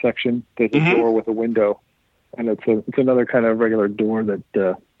concrete section. There's a door with a window, and it's another kind of regular door that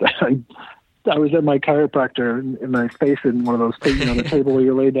I was at my chiropractor and I faced in one of those the table where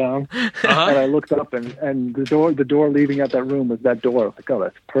you lay down, and I looked up and the door leading out that room was that door. I was like, oh,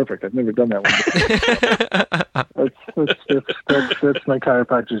 that's perfect. I've never done that one before. That's my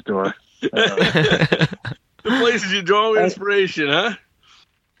chiropractor's door. The places you draw inspiration, huh?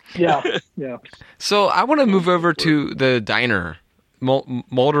 Yeah. So I want to move over to the diner,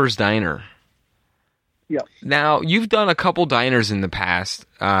 Mulder's Diner. Yeah. Now, you've done a couple diners in the past,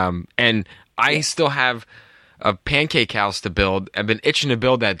 and I still have a pancake house to build. I've been itching to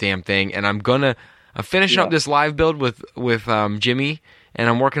build that damn thing, and I'm finishing up this live build with Jimmy, and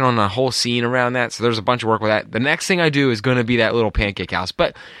I'm working on a whole scene around that, so there's a bunch of work with that. The next thing I do is going to be that little pancake house.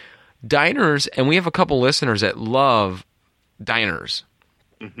 But diners, and we have a couple listeners that love diners.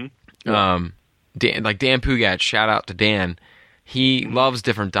 Mm-hmm. Dan Pugat, shout out to Dan. He loves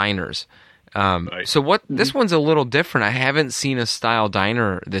different diners. Right. So this one's a little different. I haven't seen a style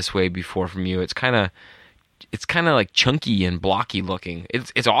diner this way before from you. It's kind of like chunky and blocky looking.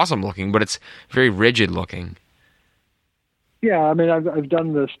 It's awesome looking, but it's very rigid looking. Yeah, I mean, I've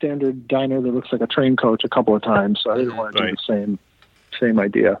done the standard diner that looks like a train coach a couple of times, so I didn't want to do the same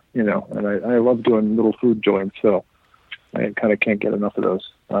idea, And I love doing little food joints, so I kind of can't get enough of those.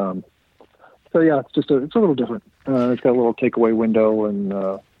 So yeah, it's a little different. It's got a little takeaway window and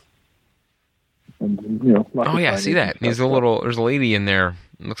oh yeah, I see that. There's a lady in there.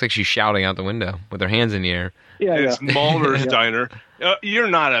 It looks like she's shouting out the window with her hands in the air. Yeah, it's Mulder's Diner. You're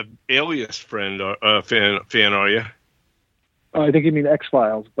not a Alias fan, are you? Oh, I think you mean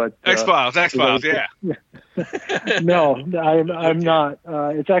X-Files, but X-Files, yeah. No, I'm not.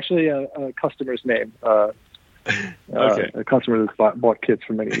 It's actually a customer's name. Okay. A customer that's bought kits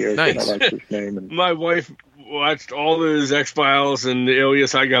for many years. Nice. And I like his name. And My wife watched all those X-Files and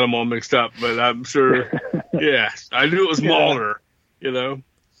Alias. I got them all mixed up, but I'm sure. Yeah, I knew it was Mulder. yeah.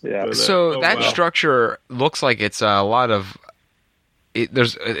 But, So that structure looks like it's a lot of. It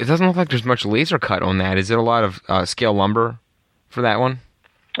doesn't look like there's much laser cut on that. Is it a lot of scale lumber for that one?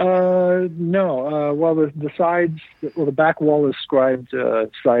 No. Well, the sides, the back wall is scribed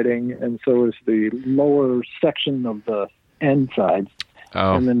siding, and so is the lower section of the end sides.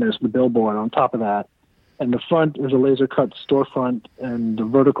 Oh. And then there's the billboard on top of that. And the front is a laser cut storefront, and the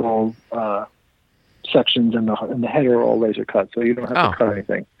vertical sections and the header are all laser cut, so you don't have to cut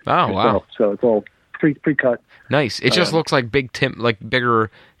anything. Oh, wow. So it's all pre-cut. Nice. It just looks like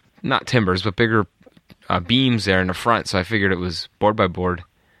bigger, not timbers, but bigger beams there in the front. So I figured it was board by board.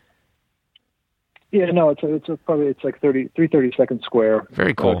 Yeah, no, it's like 332nd square.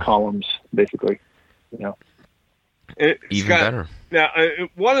 Very cool. Columns, basically. Even better. Now,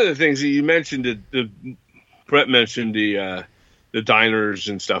 one of the things that you mentioned, Brett mentioned the diners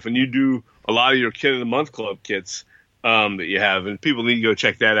and stuff, and you do a lot of your Kid of the Month Club kits that you have, and people need to go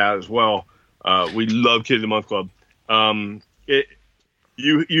check that out as well. We love Kid of the Month Club.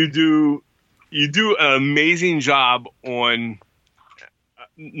 You do an amazing job on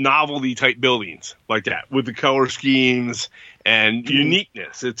novelty type buildings like that with the color schemes and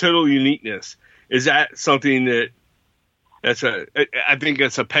uniqueness, the total uniqueness. Is that something I think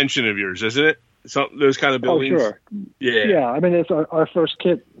that's a penchant of yours, isn't it? Those kind of buildings. Oh, sure. Yeah. Yeah. I mean, it's our first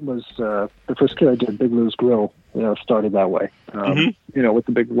kit was the first kit I did. Big Lou's Grill. Started that way. With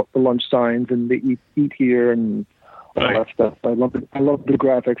the lunch signs and the eat here and all that stuff. I love the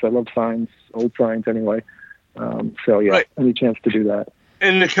graphics. I love signs, old signs anyway. Any chance to do that.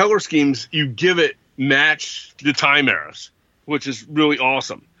 And the color schemes you give it match the time eras, which is really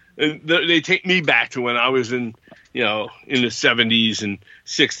awesome. And they take me back to when I was in the 70s and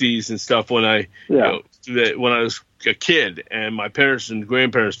 60s and stuff when I was a kid and my parents and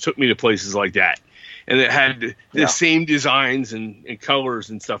grandparents took me to places like that. And it had the same designs and colors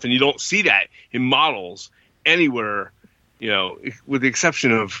and stuff. And you don't see that in models anywhere, with the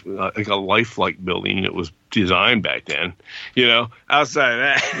exception of like a Lifelike building that was designed back then. Outside of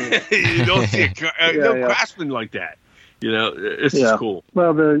that, you don't see craftsmen like that. It's just cool.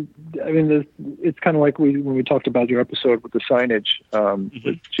 Well, it's kind of like when we talked about your episode with the signage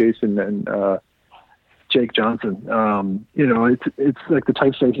with Jason and Jake Johnson. It's like the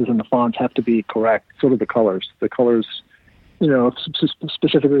typefaces and the fonts have to be correct. Sort of the colors. The colors,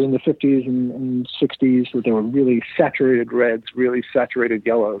 specifically in the 50s and 60s, that they were really saturated reds, really saturated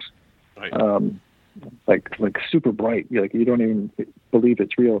yellows. Right. Like super bright. Like you don't even believe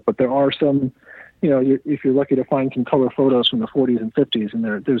it's real. But there are some. If you're lucky to find some color photos from the 40s and 50s, and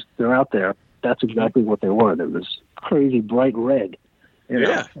they're out there, that's exactly what they were. There was crazy bright red.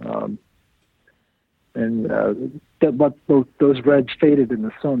 But those reds faded in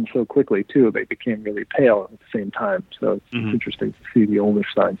the sun so quickly too. They became really pale at the same time. So it's interesting to see the older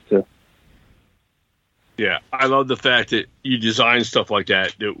signs too. Yeah, I love the fact that you design stuff like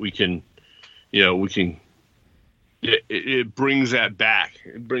that we can. It brings that back.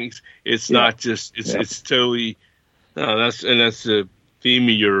 It's not just it's totally that's the theme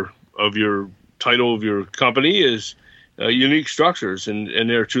of your title of your company is unique structures and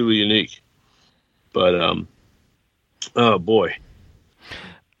they're truly unique. But oh boy,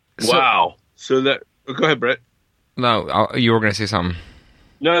 wow! So that go ahead, Brett. No, you were going to say something.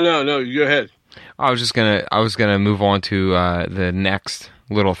 No, you go ahead. I was gonna move on to the next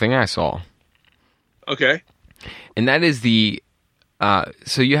little thing I saw. Okay. And that is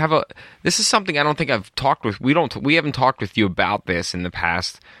so you have this is something I don't think I've talked with, we haven't talked with you about this in the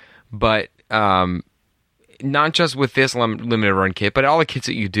past, but not just with this limited run kit, but all the kits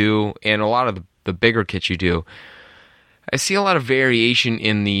that you do and a lot of the bigger kits you do, I see a lot of variation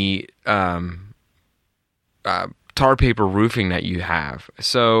in the tar paper roofing that you have.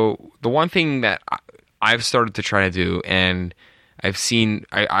 So the one thing that I've started to try to do, and I've seen,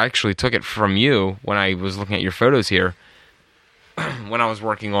 I actually took it from you when I was looking at your photos here, when I was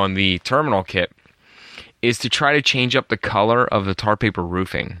working on the terminal kit, is to try to change up the color of the tar paper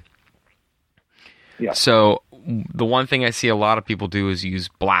roofing. Yeah. So the one thing I see a lot of people do is use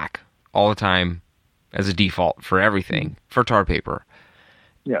black all the time as a default for everything, for tar paper.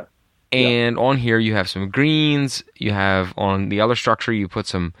 Yeah. And on here you have some greens, you have on the other structure you put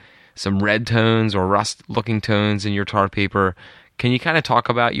some red tones or rust looking tones in your tar paper. Can you kind of talk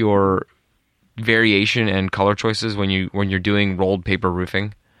about your variation and color choices when you're doing rolled paper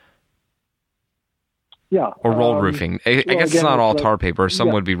roofing? Yeah. Or rolled roofing. I guess it's not all tar paper.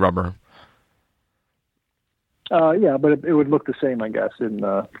 Some would be rubber. Yeah, but it would look the same, I guess, in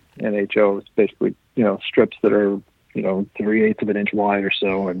NHO. It's basically, strips that are, 3/8 of an inch wide or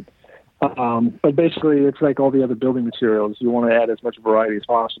so. And but basically, it's like all the other building materials. You want to add as much variety as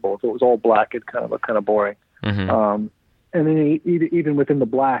possible. If it was all black, it'd kind of look kind of boring. Mm-hmm. And then even within the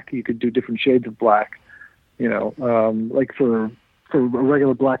black, you could do different shades of black. Like for a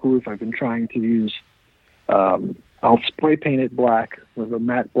regular black roof, I've been trying to use. I'll spray paint it black with a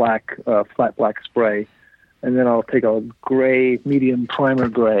matte black, flat black spray, and then I'll take a gray, medium primer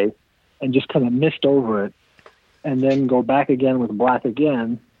gray, and just kind of mist over it, and then go back again with black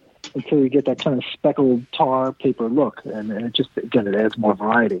again until you get that kind of speckled tar paper look, and it just, again, it adds more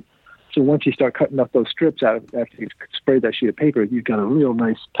variety. So once you start cutting up those strips out after you've sprayed that sheet of paper, you've got a real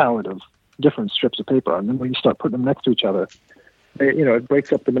nice palette of different strips of paper. And then when you start putting them next to each other, it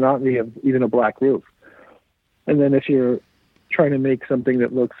breaks up the monotony of even a black roof. And then if you're trying to make something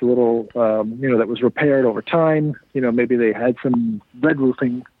that looks a little, that was repaired over time, maybe they had some red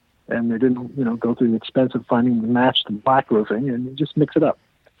roofing and they didn't, go through the expense of finding the match to black roofing, and you just mix it up.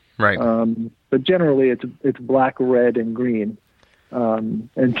 Right. But generally it's black, red, and green. And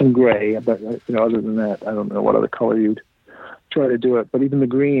some gray, but other than that, I don't know what other color you'd try to do it. But even the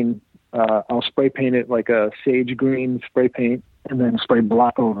green, I'll spray paint it like a sage green spray paint, and then spray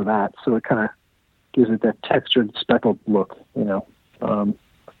black over that, so it kind of gives it that textured, speckled look, and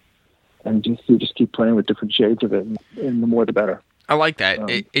you just keep playing with different shades of it, and the more the better. I like that.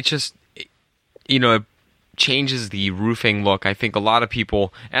 It just, it changes the roofing look. I think a lot of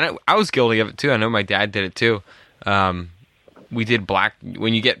people, and I was guilty of it too. I know my dad did it too. We did black.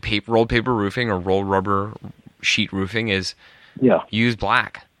 When you get rolled paper roofing or rolled rubber sheet roofing, use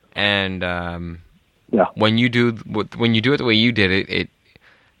black. And when you do it the way you did it, it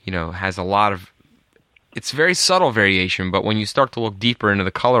has a lot of. It's very subtle variation, but when you start to look deeper into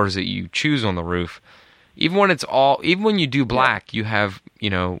the colors that you choose on the roof, even when you do black, you have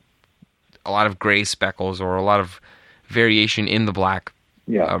a lot of gray speckles or a lot of variation in the black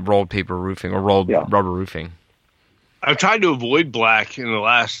rolled paper roofing or rolled rubber roofing. I've tried to avoid black in the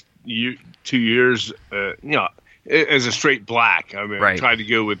last 2 years, as a straight black. I mean, right. I tried to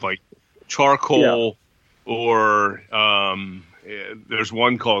go with like charcoal or there's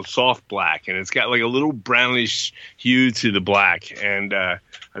one called soft black, and it's got like a little brownish hue to the black, and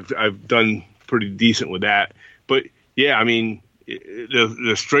I've done pretty decent with that. But yeah, I mean,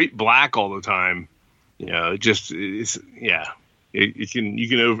 the straight black all the time, you can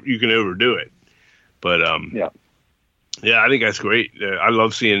overdo it. But yeah, I think that's great. I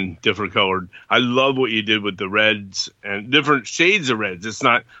love seeing different colored. I love what you did with the reds and different shades of reds. It's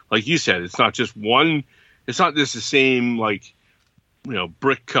not, like you said, it's not just one. It's not just the same, like,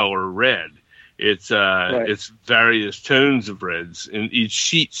 brick color red. It's it's various tones of reds, and each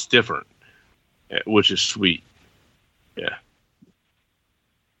sheet's different, which is sweet. Yeah.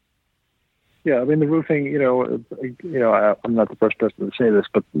 Yeah, I mean, the roofing, I'm not the first person to say this,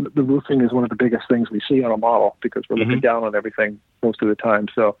 but the roofing is one of the biggest things we see on a model because we're looking down on everything most of the time.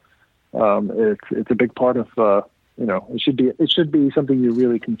 So it's a big part of, it should be something you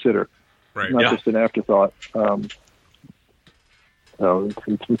really consider, not just an afterthought. So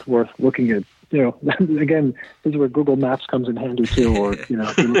it's worth looking at. Again, this is where Google Maps comes in handy too, or if you're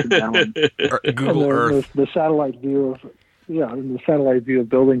looking down on Google Earth, the satellite view of. Yeah, and the satellite view of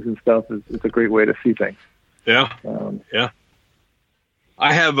buildings and stuff is a great way to see things. Yeah,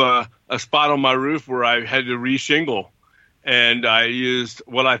 I have a spot on my roof where I had to re-shingle, and I used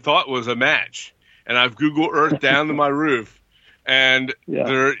what I thought was a match. And I've Google Earth down to my roof, and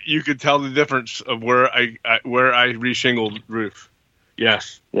there you could tell the difference of where I re-shingled roof.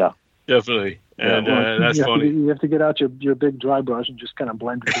 Yes. Yeah. Definitely. And that's funny. You have to get out your big dry brush and just kind of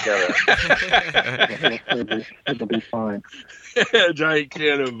blend it together. It'll be fine. A giant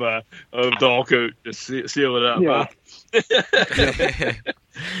can of Dull Coat to seal it up. Yeah. Huh?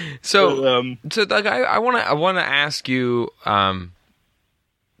 So Doug, I want to ask you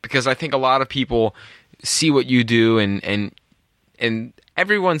because I think a lot of people see what you do, and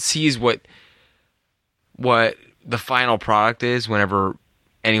everyone sees what the final product is whenever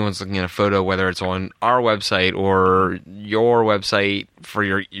anyone's looking at a photo, whether it's on our website or your website for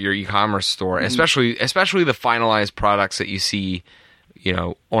your e-commerce store, especially the finalized products that you see,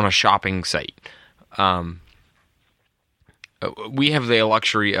 on a shopping site. We have the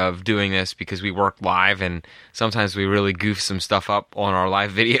luxury of doing this because we work live, and sometimes we really goof some stuff up on our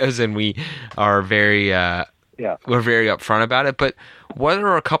live videos, and we are very Yeah. we're very upfront about it. But what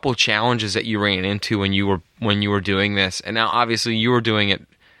are a couple challenges that you ran into when you were doing this? And now, obviously, you were doing it.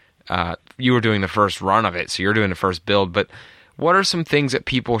 You were doing the first run of it, so you're doing the first build. But what are some things that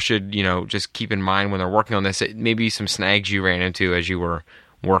people should, just keep in mind when they're working on this? Maybe some snags you ran into as you were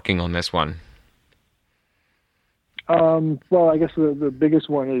working on this one. Well, I guess the biggest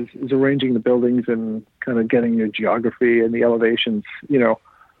one is arranging the buildings and kind of getting your geography and the elevations, the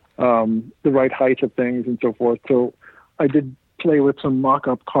right height of things and so forth. So I did play with some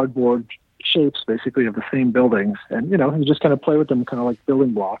mock-up cardboard shapes, basically, of the same buildings, and you just kind of play with them, kind of like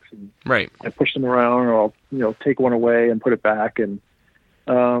building blocks, and Right. I push them around, or I'll take one away and put it back, and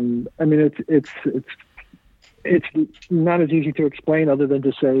I mean it's not as easy to explain other than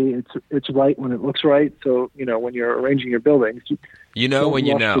to say it's right when it looks right. So when you're arranging your buildings, don't when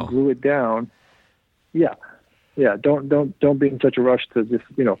you rush know. to glue it down. Yeah. Don't be in such a rush to just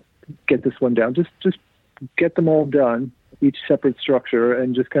get this one down. Just get them all done, each separate structure,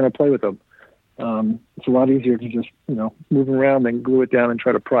 and just kind of play with them. It's a lot easier to just move around than glue it down and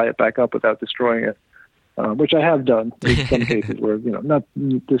try to pry it back up without destroying it. Which I have done in some cases where, not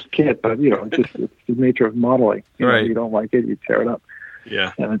this kit, but, it's the nature of modeling. Right. You don't like it, you tear it up.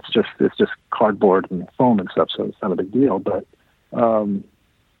 Yeah. And it's just cardboard and foam and stuff, so it's not a big deal. But, so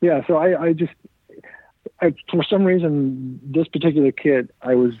I for some reason, this particular kit,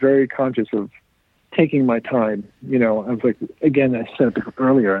 I was very conscious of taking my time. I was like, again, I said it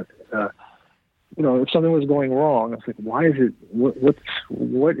earlier, if something was going wrong, I was like, why is it,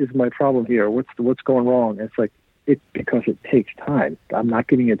 what is my problem here? What's going wrong? It's like, it's because it takes time. I'm not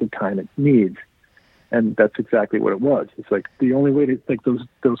giving it the time it needs. And that's exactly what it was. It's like the only way to, like those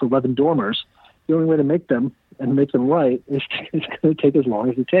 11 dormers, the only way to make them and make them right is it's going to take as long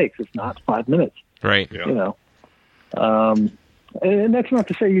as it takes. It's not 5 minutes. Right. Yeah. And that's not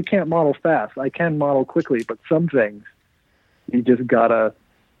to say you can't model fast. I can model quickly, but some things you just gotta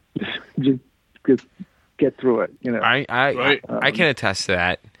just get through it. I can attest to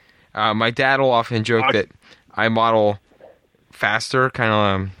that. My dad will often joke that I model faster, kind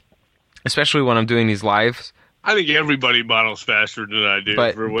of, especially when I'm doing these lives. I think everybody models faster than I do.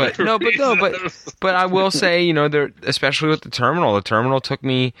 But I will say, there, especially with the terminal. The terminal took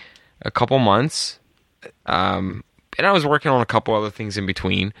me a couple months, and I was working on a couple other things in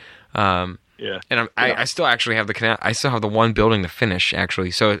between. And I still actually have I still have the one building to finish, actually.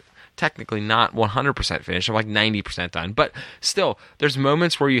 So technically not 100% finished. I'm like 90% done. But still, there's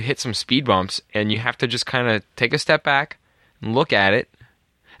moments where you hit some speed bumps, and you have to just kind of take a step back and look at it.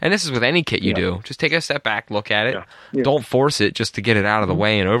 And this is with any kit you do. Just take a step back, look at it. Yeah. Don't force it just to get it out of the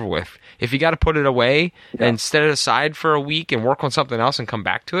way and over with. If you got to put it away and set it aside for a week and work on something else and come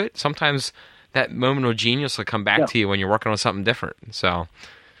back to it, sometimes that moment of genius will come back to you when you're working on something different. So,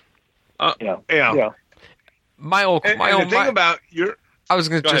 My thing about your... I was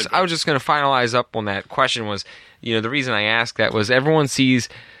just going to finalize up on that question was, the reason I asked that was everyone sees,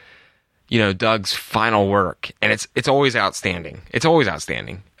 Doug's final work, and it's always outstanding. It's always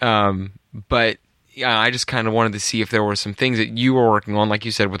outstanding. But I just kind of wanted to see if there were some things that you were working on, like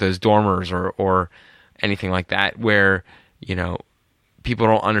you said, with those dormers or anything like that, where, people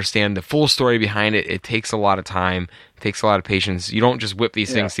don't understand the full story behind it. It takes a lot of time. It takes a lot of patience. You don't just whip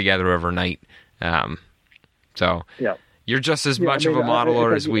these things together overnight. You're just as much of a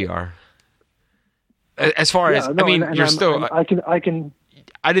modeler as we are. As far as, you're still... I can...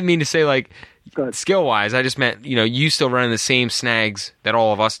 I didn't mean to say, like, skill-wise. I just meant, you still run the same snags that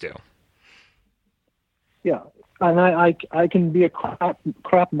all of us do. Yeah. And I can be a crap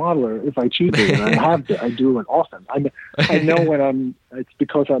modeler if I choose to, and I do it often. I know when it's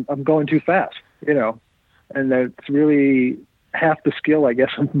because I'm going too fast, and that's really half the skill, I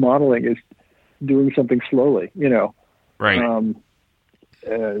guess, of modeling is doing something slowly, Right.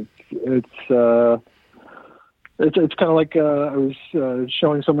 It's kind of like I was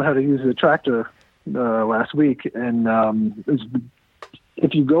showing someone how to use a tractor last week, and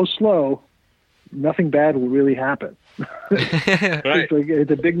if you go slow, nothing bad will really happen. Right. It's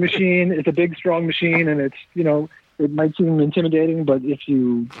a big machine. It's a big, strong machine, and it's it might seem intimidating, but if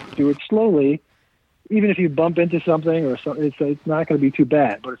you do it slowly, even if you bump into something or something, it's not going to be too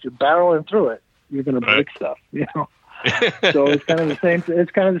bad. But if you're barreling through it, you're going to break stuff. So it's kind of the same. It's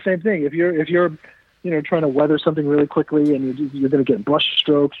kind of the same thing. If you're trying to weather something really quickly, and you're going to get brush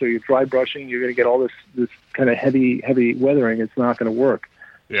strokes, or you're dry brushing, you're going to get all this kind of heavy weathering. It's not going to work.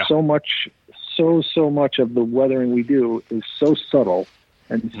 Yeah. So much of the weathering we do is so subtle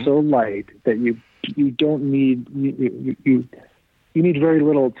and so light that you don't need you need very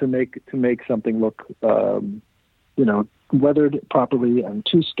little to make something look weathered properly and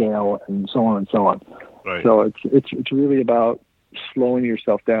to scale and so on and so on. Right. So it's really about slowing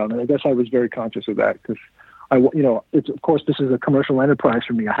yourself down. And I guess I was very conscious of that because it's, of course, this is a commercial enterprise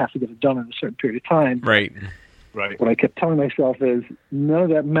for me. I have to get it done in a certain period of time. Right. Right. What I kept telling myself is none of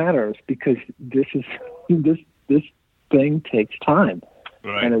that matters because this thing takes time,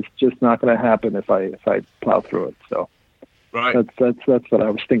 Right. and it's just not going to happen if I plow through it. So Right. that's what I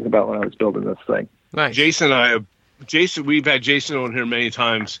was thinking about when I was building this thing. Nice. We've had Jason on here many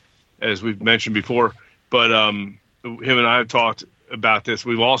times, as we've mentioned before, but him and I have talked about this.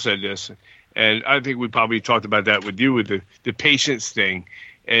 We've all said this, and I think we probably talked about that with you with the patience thing,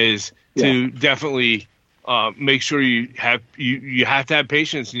 is to definitely make sure you have to have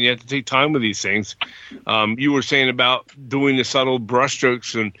patience and you have to take time with these things. You were saying about doing the subtle brush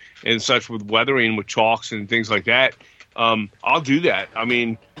strokes and such with weathering with chalks and things like that. I'll do that. I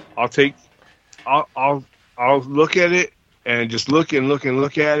mean, I'll look at it and just look at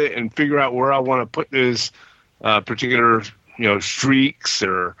it and figure out where I want to put this particular, streaks,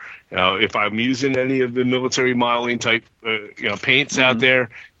 or if I'm using any of the military modeling type, paints out there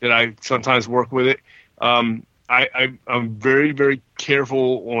that I sometimes work with it. I'm very, very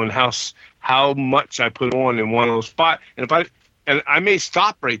careful on how much I put on in one of those spots, and I may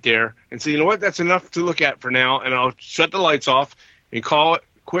stop right there and say, you know what, that's enough to look at for now, and I'll shut the lights off and call it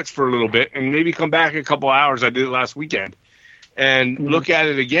quits for a little bit, and maybe come back in a couple hours. I did it last weekend, and look at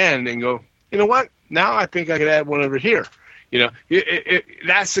it again and go, you know what, now I think I could add one over here.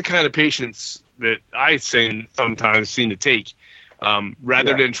 That's the kind of patience that I sometimes seem to take.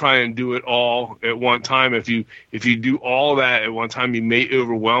 Rather than try and do it all at one time. If you do all that at one time, you may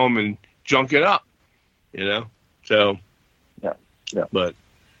overwhelm and junk it up, So, yeah. But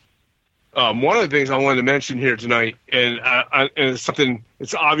one of the things I wanted to mention here tonight, and it's something,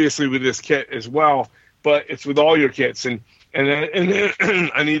 it's obviously with this kit as well, but it's with all your kits, and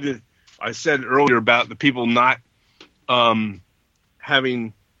I said earlier about the people not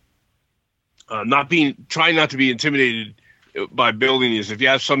trying not to be intimidated by building these. If you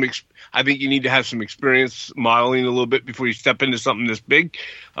have I think you need to have some experience modeling a little bit before you step into something this big.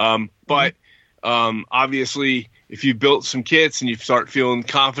 But obviously, if you built some kits and you start feeling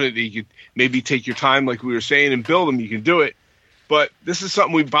confident that you could maybe take your time, like we were saying, and build them, you can do it. But this is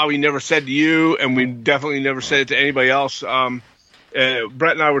something we probably never said to you, and we definitely never said it to anybody else. Brett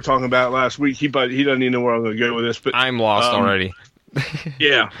and I were talking about it last week. He doesn't even know where I'm going to go with this. But I'm lost already.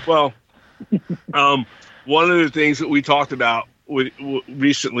 Yeah. Well, one of the things that we talked about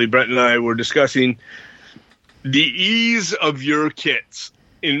recently, Brett and I were discussing the ease of your kits.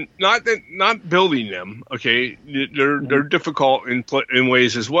 Not building them, okay? They're difficult in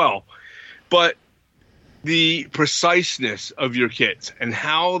ways as well, but the preciseness of your kits and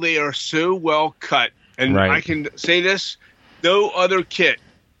how they are so well cut. And I can say this: no other kit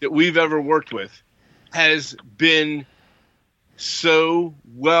that we've ever worked with has been so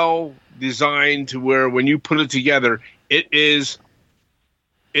well designed to where when you put it together, it is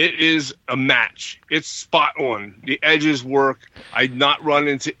a match. It's spot on. The edges work. I've not run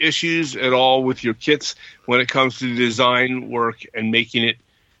into issues at all with your kits when it comes to design work and making it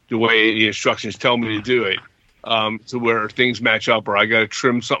the way the instructions tell me to do it, to where things match up, or I got to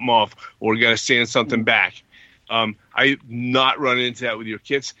trim something off, or got to sand something back. I've not run into that with your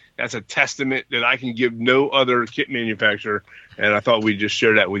kits. That's a testament that I can give no other kit manufacturer, and I thought we'd just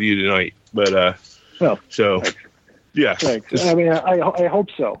share that with you tonight. But yes. Thanks. I mean, I hope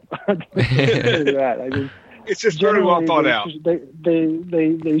so. It's just very well thought out.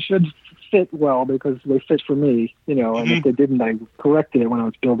 They should fit well because they fit for me, and if they didn't, I corrected it when I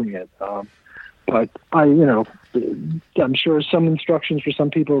was building it. But I'm sure some instructions for some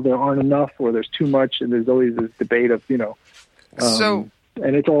people there aren't enough, or there's too much, and there's always this debate of, and it's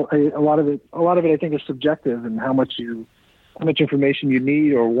all a lot of it. I think is subjective, and how much information you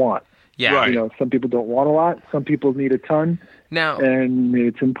need or want. Yeah, right. Some people don't want a lot. Some people need a ton. Now, and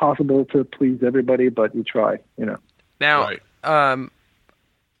it's impossible to please everybody, but you try. Now,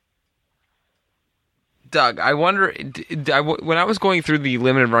 Doug, I wonder, when I was going through the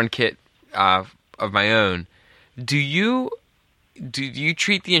limited run kit of my own, do you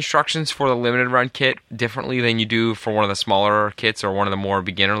treat the instructions for the limited run kit differently than you do for one of the smaller kits or one of the more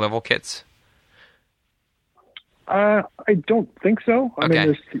beginner level kits? I don't think so. I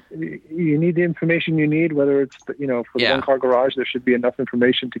mean, you need the information you need, whether it's, for the one-car garage, there should be enough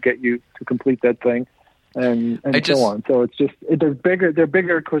information to get you to complete that thing, and so on. So it's just, they're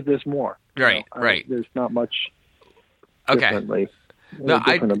bigger because there's more. Right, right. There's not much different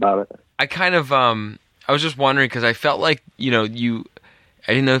about it. I kind of, I was just wondering because I felt like, I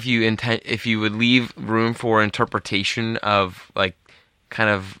didn't know if you would leave room for interpretation of, like, kind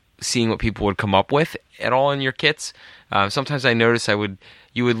of seeing what people would come up with at all in your kits. Sometimes I noticed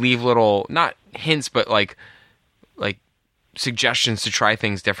you would leave little, not hints, but like suggestions to try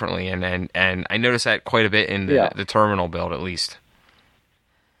things differently, and I noticed that quite a bit in the terminal build, at least.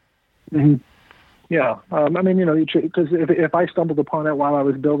 Mm-hmm. Yeah, I mean, because if I stumbled upon it while I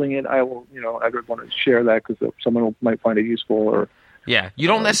was building it, I will, I would want to share that because someone might find it useful. Or you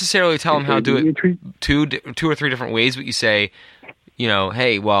don't necessarily tell them how to do it two or three different ways, but you say,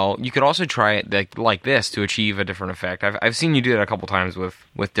 hey, well, you could also try it like this to achieve a different effect. I've seen you do that a couple times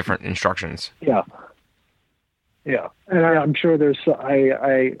with different instructions. Yeah. Yeah, and I'm sure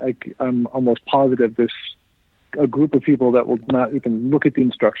I'm almost positive there's a group of people that will not even look at the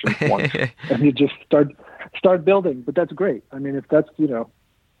instructions once, and you just start building. But that's great. I mean, if that's I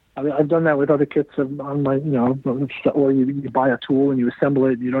mean, I've done that with other kits on my or you buy a tool and you assemble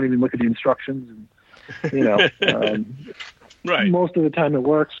it, and you don't even look at the instructions, and right. Most of the time it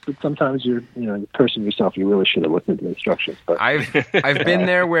works, but sometimes you person yourself, you really should have looked at the instructions. But I've been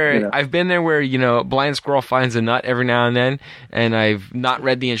there where blind squirrel finds a nut every now and then, and I've not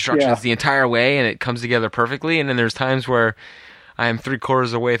read the instructions the entire way, and it comes together perfectly. And then there's times where I am 3/4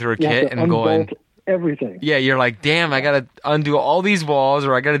 of the way through a kit and going everything. Yeah, you're like, damn, I gotta undo all these walls,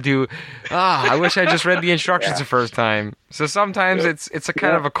 or I gotta do. I wish I just read the instructions the first time. So sometimes it's a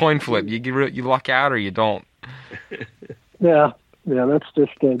kind of a coin flip. You luck out or you don't. Yeah, that's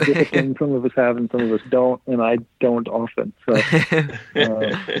just a discipline some of us have and some of us don't, and I don't often. So,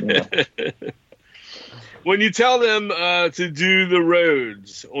 When you tell them to do the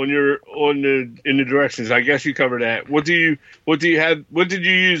roads in the directions, I guess you covered that. What did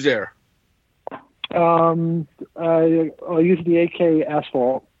you use there? I used the AK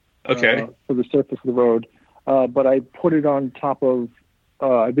asphalt. Okay. For the surface of the road, but I put it on top of.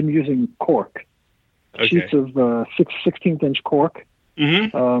 I've been using cork. Okay. Sheets of 16th-inch cork,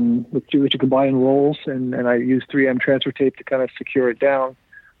 which you can buy in rolls, and I use 3M transfer tape to kind of secure it down.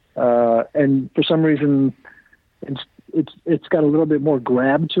 And for some reason, it's got a little bit more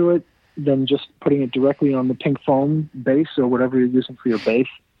grab to it than just putting it directly on the pink foam base or whatever you're using for your base.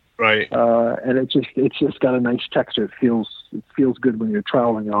 Right. And it's just got a nice texture. It feels good when you're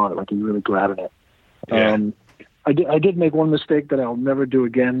troweling on it, like you're really grabbing it. Yeah. I did make one mistake that I'll never do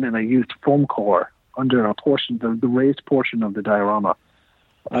again, and I used foam core under a portion, the raised portion of the diorama.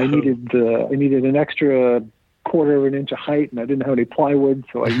 I needed an extra 1/4 of an inch of height, and I didn't have any plywood,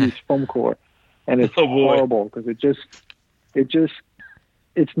 so I used foam core, and it's horrible because it's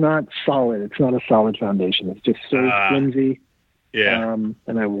not solid. It's not a solid foundation. It's just so flimsy. Yeah. And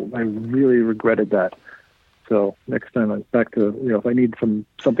I really regretted that. So next time I'm back to if I need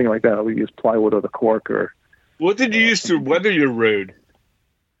something like that, I'll use plywood or the cork or. What did you use to weather your road?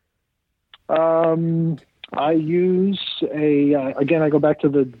 I use again, I go back to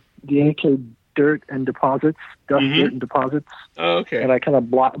the AK dirt and deposits, dust, dirt, and deposits. Oh, okay. And I kind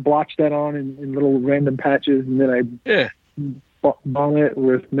of blotch that on in little random patches, and then I bomb it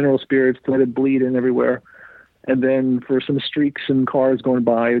with mineral spirits to let it bleed in everywhere. And then for some streaks and cars going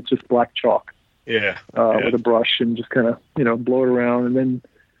by, it's just black chalk. Yeah. With a brush and just kind of, blow it around. And then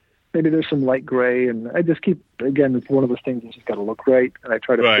maybe there's some light gray. And I just keep, again, it's one of those things that's just got to look right. And I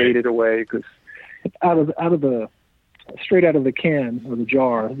try to fade it away because straight out of the can or the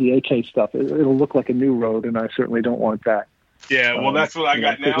jar, the AK stuff, it'll look like a new road. And I certainly don't want that. Yeah, well, that's what I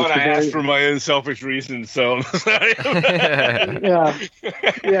got now, and I asked for my own selfish reasons, so I'm sorry. No,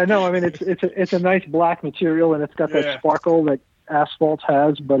 I mean, it's a nice black material, and it's got that sparkle that asphalt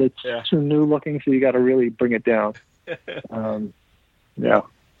has, but it's too new looking, so you got to really bring it down. Yeah,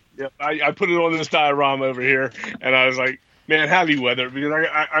 I put it on this diorama over here, and I was like, man, how do you weather it? Because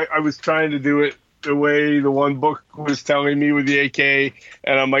I was trying to do it the way the one book was telling me with the AK,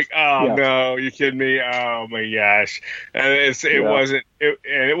 and I'm like, no, you kidding me? Oh my gosh! And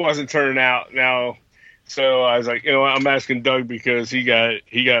it wasn't turning out now. So I was like, I'm asking Doug because he got it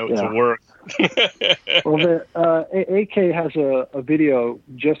to work. Well, the AK has a video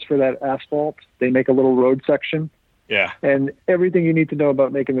just for that asphalt. They make a little road section. Yeah. And everything you need to know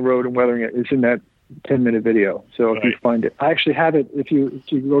about making the road and weathering it is in that 10-minute video. So if you find it, I actually have it. If you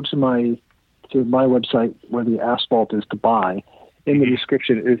go to my website where the asphalt is to buy, in the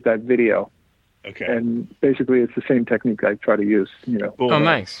description is that video. Okay. And basically it's the same technique I try to use, Oh,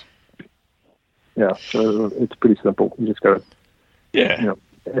 nice. Yeah. So it's pretty simple. You just got to,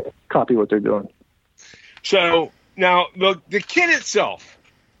 copy what they're doing. So now the kit itself,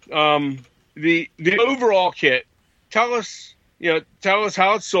 the overall kit, tell us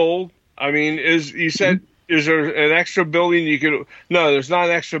how it's sold. I mean, you said, is there an extra building you can? No, there's not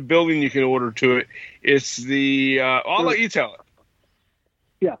an extra building you can order to it. It's the. I'll let you tell it.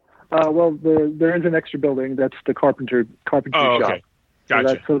 Yeah. Well, there is an extra building. That's the carpentry shop. Okay.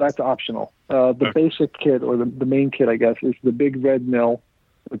 Gotcha. So that's optional. The basic kit, or the main kit, I guess, is the big red mill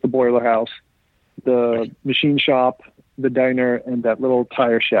with the boiler house, the machine shop, the diner, and that little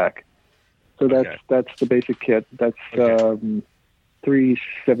tire shack. So that's the basic kit. That's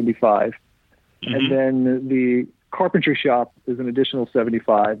 $375, and then the carpentry shop is an additional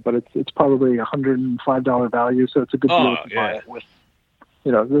 $75, but it's probably $105 value. So it's a good deal to buy it with.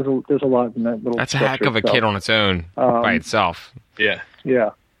 There's a lot in that little. That's a heck of a kit on its own by itself. Yeah.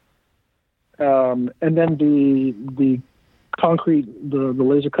 Yeah. And then the concrete, the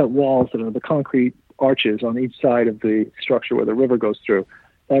laser cut walls that are the concrete arches on each side of the structure where the river goes through.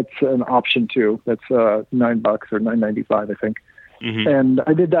 That's an option too. That's $9 or $9.95, I think. Mm-hmm. And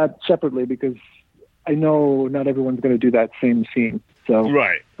I did that separately because I know not everyone's going to do that same scene. So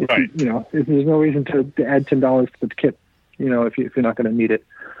right. There's no reason to add $10 to the kit. If you're not going to need it.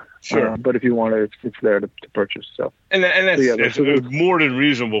 Sure. But if you want it, it's there to purchase. So that's a more than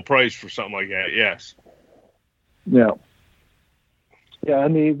reasonable price for something like that. Yes. Yeah. Yeah,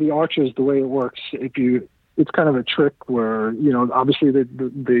 and the arches, the way it works, it's kind of a trick where obviously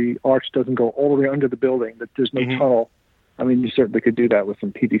the arch doesn't go all the way under the building. That there's no tunnel. I mean, you certainly could do that with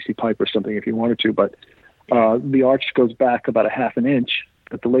some PVC pipe or something if you wanted to, but the arch goes back about a half an inch.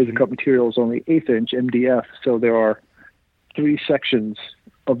 But the laser cut material is only 1/8 inch MDF, so there are 3 sections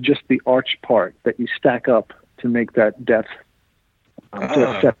of just the arch part that you stack up to make that depth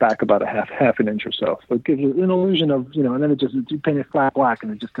set back about a half an inch or so. So it gives you an illusion of, and then you paint it flat black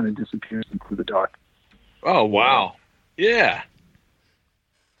and it just kind of disappears into the dark. Oh, wow. Yeah.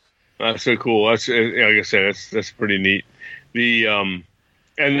 That's so cool. That's, like I said, that's pretty neat. And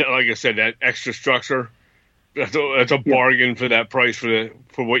like I said, that extra structure, that's a bargain for that price for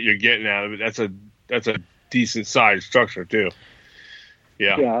what you're getting out of it. That's a decent sized structure too.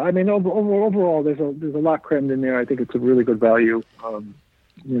 Yeah. Yeah. I mean, overall, there's a lot crammed in there. I think it's a really good value. I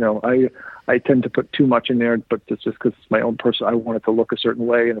tend to put too much in there, but it's just because it's my own person. I want it to look a certain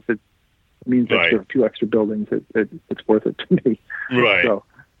way, and if it means that there are 2 extra buildings, it's worth it to me. Right. So,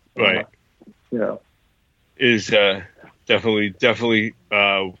 is definitely.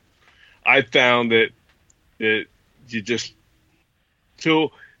 I found that you just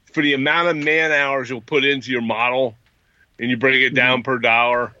for the amount of man hours you'll put into your model, and you break it down per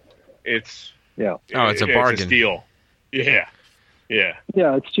dollar, it's a bargain. It's a steal. Yeah. Yeah.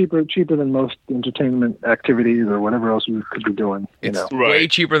 Yeah, it's cheaper than most entertainment activities or whatever else we could be doing. It's way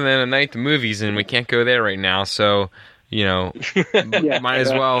cheaper than a night to movies, and we can't go there right now. So, might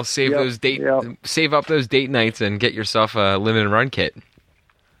as well save save up those date nights and get yourself a limited run kit.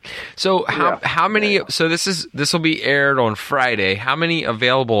 So how many? Yeah. So this will be aired on Friday. How many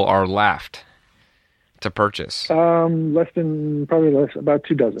available are left to purchase? About 2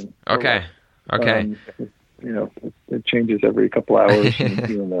 dozen. Okay. Okay. It changes every couple hours.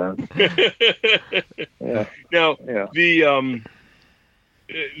 Yeah. Now,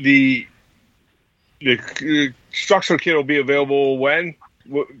 the structural kit will be available when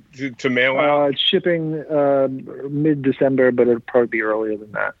to mail out? It's shipping mid-December, but it'll probably be earlier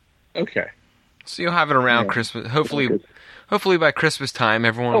than that. Okay. So you'll have it around Christmas. Hopefully by Christmas time,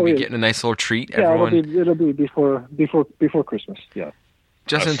 everyone will be getting a nice little treat. Yeah, it'll be before Christmas. Yeah.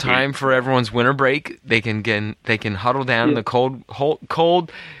 Just in time for everyone's winter break, they can huddle down in the cold.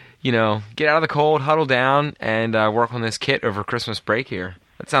 Get out of the cold, huddle down, and work on this kit over Christmas break here.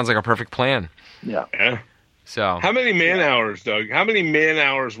 That sounds like a perfect plan. Yeah. So, how many man hours, Doug? How many man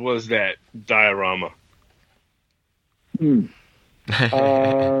hours was that diorama? I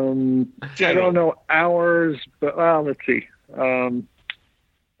don't know hours, but let's see. Now,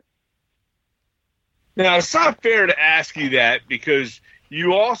 it's not fair to ask you that because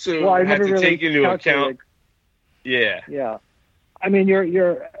you also have to take into account. Yeah. Yeah. I mean,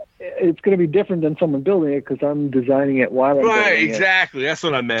 it's going to be different than someone building it because I'm designing it while I'm building it. Exactly. That's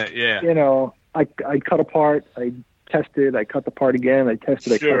what I meant. Yeah. I cut apart, I tested, I cut the part again, I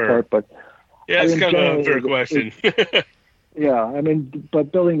tested, I cut apart, but it's kind of an unfair question. Yeah, I mean,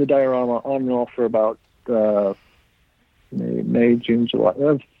 but building the diorama on and off for about May, June, July,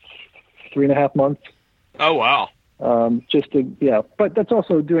 3.5 months. Oh wow! But that's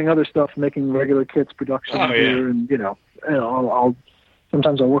also doing other stuff, making regular kits, production here, and I'll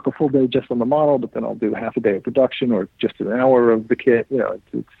sometimes I'll work a full day just on the model, but then I'll do half a day of production or just an hour of the kit.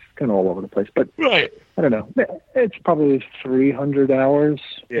 It's kind of all over the place. But I don't know. It's probably 300 hours,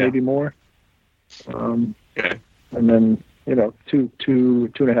 maybe more. And then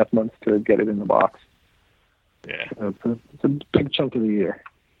 2.5 months to get it in the box. Yeah, so it's a big chunk of the year.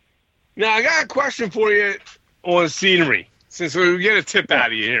 Now I got a question for you on scenery. since we get a tip out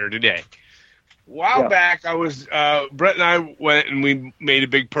of you here today. A while back, I was Brett and I went and we made a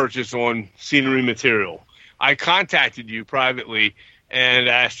big purchase on scenery material. I contacted you privately and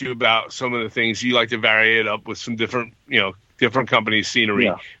asked you about some of the things you like to vary it up with some different companies' scenery,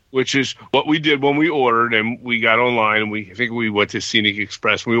 which is what we did when we ordered, and we got online and I think we went to Scenic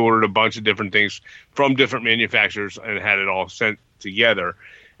Express. We ordered a bunch of different things from different manufacturers and had it all sent together.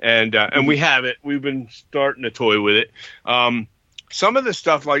 And we have it. We've been starting to toy with it. Some of the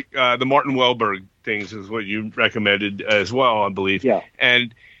stuff like the Martin Welberg things is what you recommended as well, I believe. Yeah.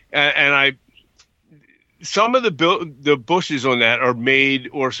 And some of the bushes on that are made,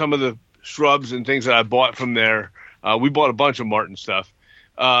 or some of the shrubs and things that I bought from there. We bought a bunch of Martin stuff.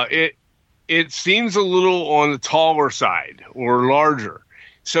 It seems a little on the taller side or larger.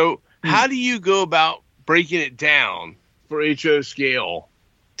 So how do you go about breaking it down for HO scale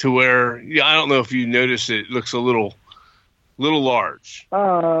to where, I don't know if you notice it looks a little large?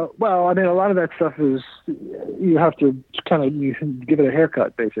 Well, I mean, a lot of that stuff is you have to you give it a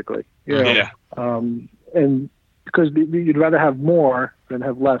haircut, basically. Yeah. And because you'd rather have more than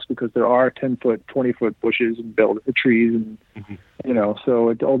have less, because there are 10-foot, 20-foot bushes and trees, and so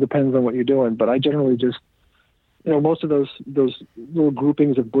it all depends on what you're doing. But I generally just, most of those little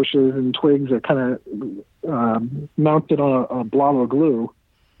groupings of bushes and twigs are kind of mounted on a blob of glue,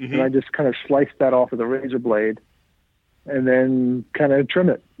 and I just kind of slice that off with a razor blade, and then kind of trim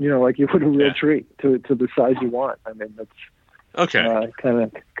it, like you would a real tree to the size you want. I mean, that's kind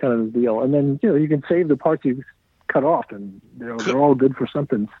of the deal. And then you can save the parts you cut off, and they're all good for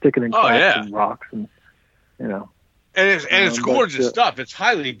something, sticking in cracks and rocks, and And it's gorgeous stuff. It's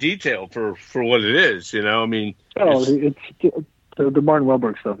highly detailed for what it is. I mean, it's the Martin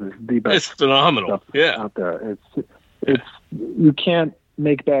Welberg stuff is the best. It's phenomenal. Stuff out there. It's you can't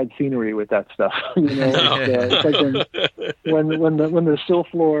make bad scenery with that stuff. It's like when the sill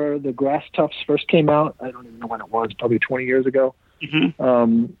floor, the grass tufts first came out. I don't even know when it was. Probably 20 years ago.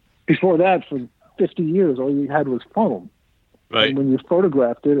 Before that, for 50 years, all you had was foam. Right. And when you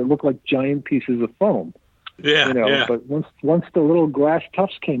photographed it, it looked like giant pieces of foam. Yeah. But once the little grass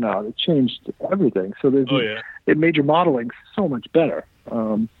tufts came out, it changed everything. So it made your modeling so much better.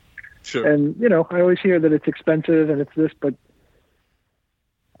 Sure. And I always hear that it's expensive and it's this, but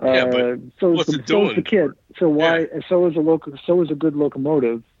so is the kit. So why? So is a good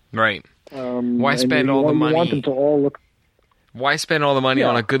locomotive. Right. Why spend all the money? You want them to all look. Why spend all the money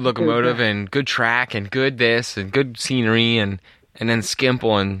on a good locomotive and good track and good this and good scenery and then skimp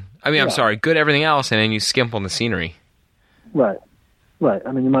on? I'm sorry, good everything else, and then you skimp on the scenery. Right.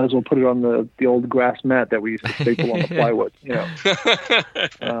 I mean, you might as well put it on the old grass mat that we used to staple on the plywood.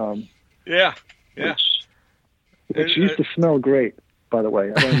 Which used to smell great. By the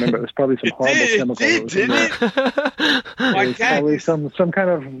way, I don't remember. It was probably some horrible chemicals. Didn't it? It was probably some kind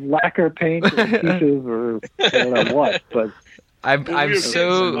of lacquer paint or pieces or I don't know what. But my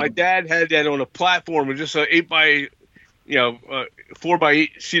dad had that on a platform with just an 4x8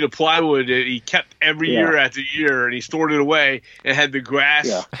 sheet of plywood that he kept every year after year, and he stored it away and had the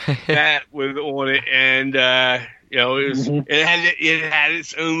grass mat on it, and it had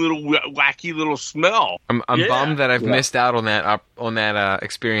its own little wacky little smell. I'm bummed that I've missed out on that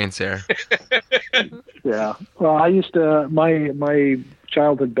experience there. Yeah. Well, I used to my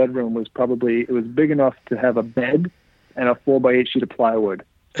childhood bedroom was big enough to have a bed and a 4x8 sheet of plywood.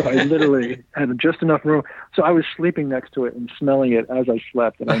 So I literally had just enough room. So I was sleeping next to it and smelling it as I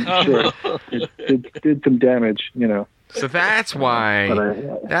slept, and I'm sure it did some damage, So that's why.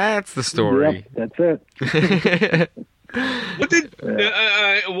 That's the story. Yep, that's it.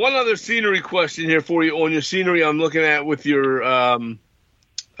 One other scenery question here for you on your scenery I'm looking at with your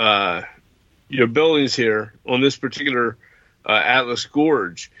buildings here on this particular Atlas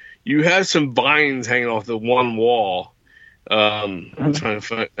Gorge. You have some vines hanging off the one wall. I'm trying to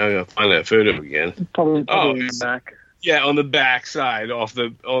find that photo again. Probably in the back. Yeah, on the back side, off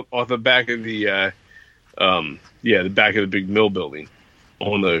the back of the the back of the big mill building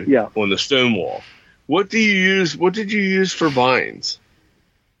on the stone wall. What did you use for vines?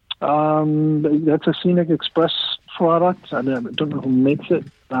 That's a Scenic Express product. I don't know who makes it.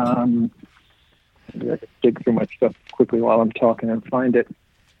 Maybe I could dig through my stuff quickly while I'm talking and find it.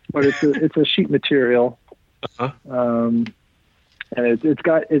 But it's a sheet material. And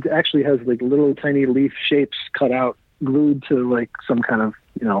it actually has like little tiny leaf shapes cut out, glued to like some kind of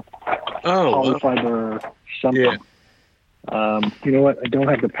polyfiber something. Yeah. You know what? I don't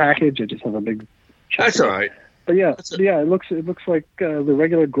have the package. I just have a big. That's all right. But it looks like the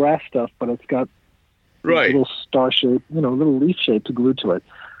regular grass stuff, but it's got little star shape, little leaf shapes glued to it.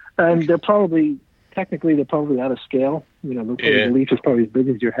 And they're probably technically they're probably out of scale. You know, the leaf is probably as big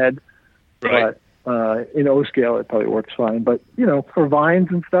as your head. Right. But in O scale, it probably works fine. But, you know, for vines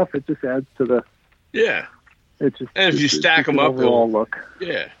and stuff, it just adds to the... Yeah. It's just, and if you stack them up, overall look.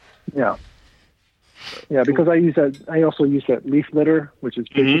 Yeah. Yeah. Yeah, because I use that. I also use that leaf litter, which is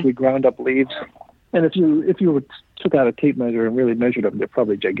basically ground up leaves. And if you took out a tape measure and really measured them, they're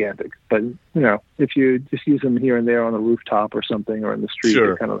probably gigantic. But you know, if you just use them here and there on a rooftop or something, or in the street,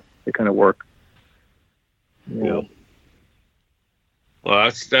 they kind of work. Yeah.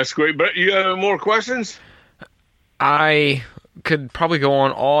 Well, that's great. But you have more questions? I could probably go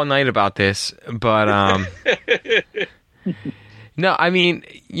on all night about this, but no, I mean,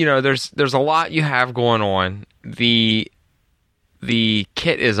 you know, there's a lot you have going on. The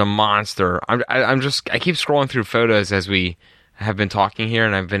kit is a monster. I keep scrolling through photos as we have been talking here,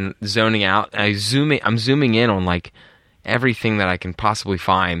 and I've been zoning out. And I'm zooming in on like everything that I can possibly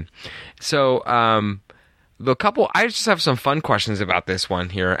find. So I just have some fun questions about this one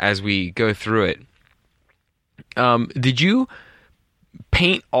here as we go through it. Did you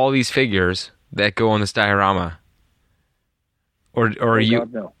paint all these figures that go on this diorama? Or are you?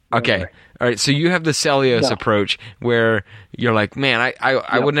 God, no. Okay. All right. So you have the Celios approach where you're like, man,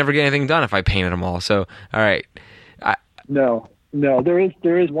 I would never get anything done if I painted them all. So, all right. No.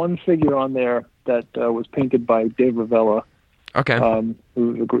 There is one figure on there that was painted by Dave Ravella. Okay. He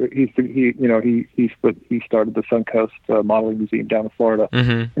started the Suncoast Modeling Museum down in Florida.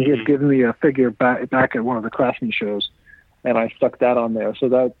 Mm-hmm. And he had given me a figure back at one of the Craftsman shows, and I stuck that on there. So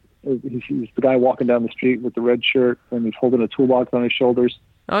that he's the guy walking down the street with the red shirt, and he's holding a toolbox on his shoulders.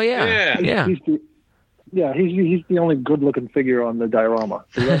 Oh yeah. He's the only good-looking figure on the diorama.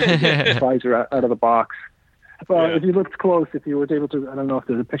 The rest of the guys are out of the box. Well, if you looked close, if you were able to, I don't know if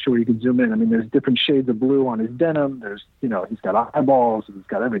there's a picture where you could zoom in. I mean, there's different shades of blue on his denim. There's, you know, he's got eyeballs. He's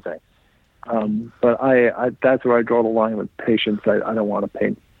got everything. But I that's where I draw the line with patience. I don't want to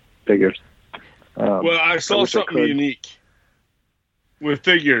paint figures. Well, I saw something unique with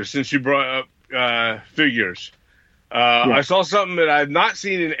figures since you brought up figures. I saw something that I've not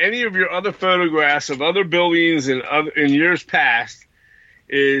seen in any of your other photographs of other buildings in years past.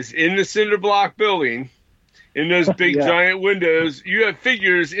 Is in the cinder block building, in those big giant windows, you have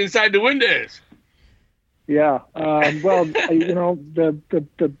figures inside the windows. Yeah. Well, you know, the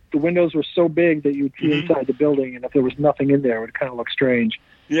windows were so big that you'd see inside the building, and if there was nothing in there, it would kind of look strange.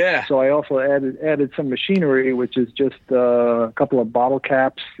 Yeah. So I also added some machinery, which is just a couple of bottle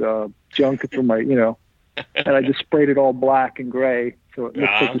caps, junk from my, you know, and I just sprayed it all black and gray, so it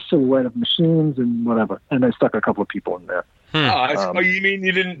looks like a silhouette of machines and whatever. And I stuck a couple of people in there. You mean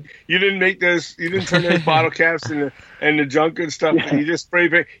you didn't make those? You didn't turn those bottle caps and the junk and stuff. Yeah. You just spray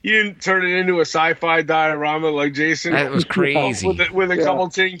paint. You didn't turn it into a sci-fi diorama like Jason. That was crazy. With a couple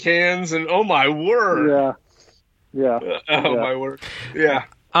tin cans and oh my word. Yeah. My word. Yeah.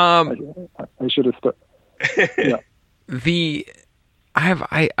 I should have stuck. Yeah.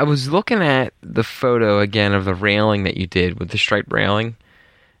 I was looking at the photo again of the railing that you did with the striped railing.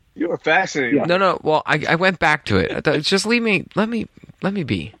 You were fascinated. Yeah. No. Well, I went back to it. I thought, just let me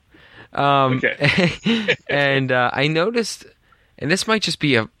be. Okay. And I noticed, and this might just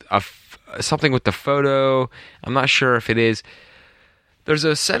be a something with the photo. I'm not sure if it is. There's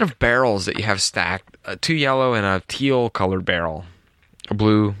a set of barrels that you have stacked: two yellow and a teal colored barrel, a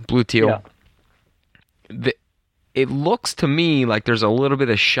blue teal. Yeah. It looks to me like there's a little bit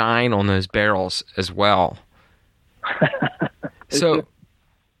of shine on those barrels as well. So.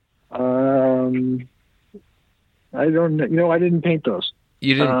 I don't know. You know, I didn't paint those.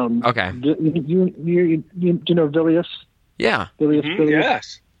 You didn't? Okay. Do you know Vilius? Yeah. Vilius.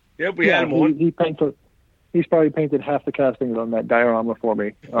 Yes. Yep, we had him on. He's probably painted half the castings on that diorama for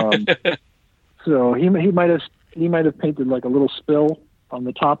me. So he might have painted like a little spill on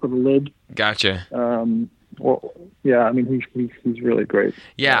the top of the lid. Gotcha. Well, yeah. I mean, he's really great.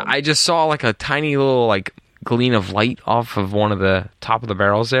 Yeah, I just saw like a tiny little like gleam of light off of one of the top of the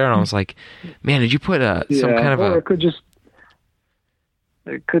barrels there, and I was like, man, did you put some kind of or it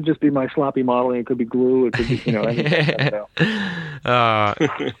could just be my sloppy modeling. It could be glue. It could be, you know, anything. I don't know.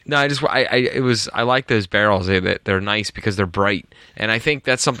 No, I like those barrels. They're nice because they're bright, and I think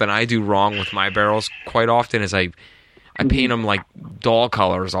that's something I do wrong with my barrels quite often is I paint them like dull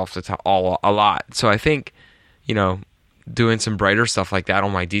colors off the top a lot. So I think, you know, doing some brighter stuff like that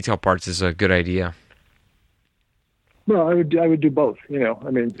on my detail parts is a good idea. Well, I would do both. You know, I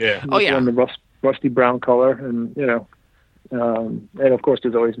mean, on the rusty brown color, and you know, and of course,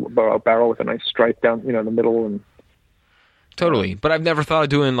 there's always a barrel with a nice stripe down, you know, in the middle, and totally. But I've never thought of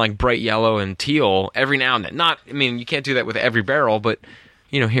doing like bright yellow and teal every now and then. I mean, you can't do that with every barrel, but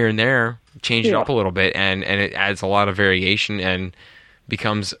here and there, change it up a little bit, and it adds a lot of variation and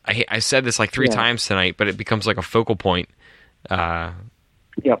becomes. I said this like 3 times tonight, but it becomes like a focal point.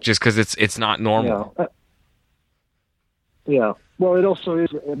 Just because it's not normal. Yeah. Well, it also is.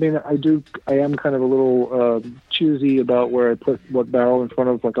 I mean, I am kind of a little choosy about where I put what barrel in front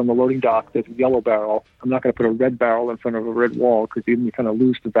of. Like on the loading dock, there's a yellow barrel. I'm not going to put a red barrel in front of a red wall because then you kind of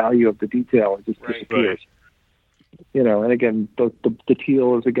lose the value of the detail. It just disappears. Right. And again, the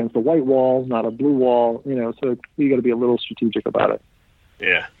teal is against a white wall, not a blue wall. So you got to be a little strategic about it.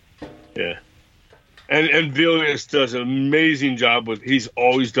 Yeah. And Vilius does an amazing job he's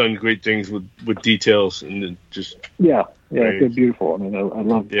always done great things with details and just they're beautiful. I mean, I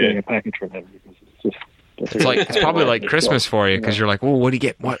love getting a package from him because it's probably like Christmas for you because you're like, well, what do you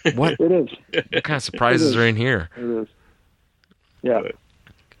get? What? It is. What kind of surprises are in here? It is. Yeah.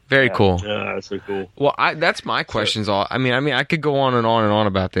 Very cool. Yeah, that's so cool. Well, that's my questions. I mean, I could go on and on and on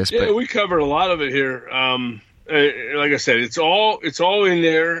about this. Yeah, but we covered a lot of it here. Like I said, it's all in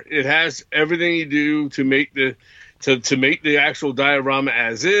there. It has everything you do to make the actual diorama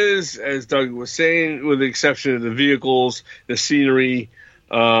as is, as Doug was saying, with the exception of the vehicles, the scenery,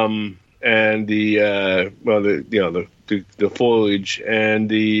 and the foliage and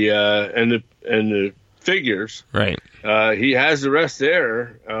the figures. Right. He has the rest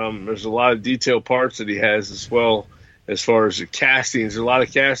there. There's a lot of detailed parts that he has as well, as far as the castings. There's a lot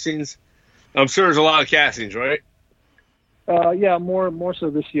of castings. I'm sure there's a lot of castings, right? More so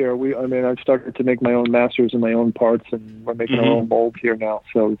this year. I've started to make my own masters and my own parts, and we're making our own molds here now.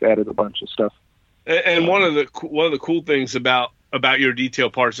 So we've added a bunch of stuff. And one of the cool things about your detail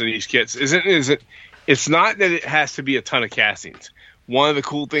parts in these kits is it's not that it has to be a ton of castings. One of the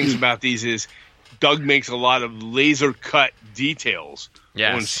cool things about these is Doug makes a lot of laser cut details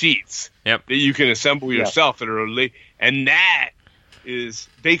on seats that you can assemble yourself that are and that is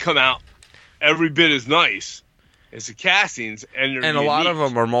they come out every bit as nice as the castings, and a lot of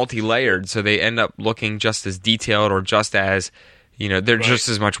them are multi-layered, so they end up looking just as detailed or just as they're just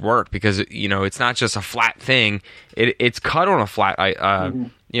as much work because it's not just a flat thing. It's cut on a flat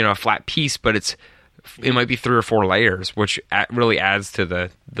a flat piece, but it might be 3 or 4 layers, which really adds to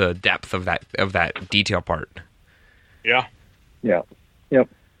the depth of that detail part. Yeah. Yep.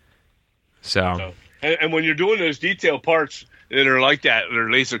 So and when you're doing those detail parts that are like that, that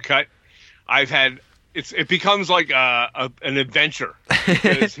are laser cut, it becomes like an adventure.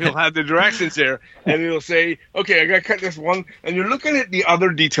 He'll have the directions there, and he'll say, "Okay, I got to cut this one." And you're looking at the other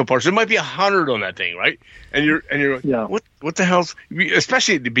detail parts. There might be 100 on that thing, right? And you're like, "What the hell's?"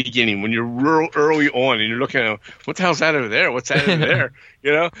 Especially at the beginning when you're real early on, and you're looking at, "What the hell's that over there? What's that over there?"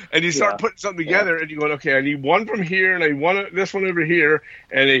 And you start putting something together, and you're going, "Okay, I need one from here, and I want this one over here,"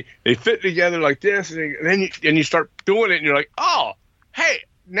 and they fit together like this, and then you start doing it, and you're like, "Oh, hey."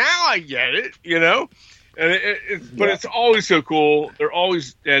 Now I get it, and it's always so cool. They're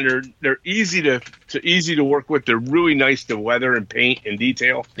always they're easy to work with. They're really nice to weather and paint and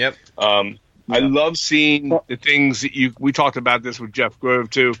detail. Yep. I love seeing the things that we talked about this with Jeff Grove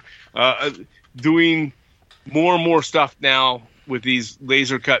too, doing more and more stuff now with these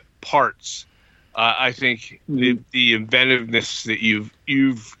laser cut parts. I think the inventiveness that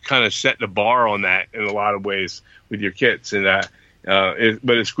you've kind of set the bar on that in a lot of ways with your kits and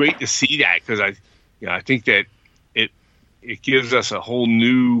but it's great to see that because I think that it gives us a whole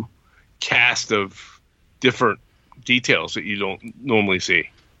new cast of different details that you don't normally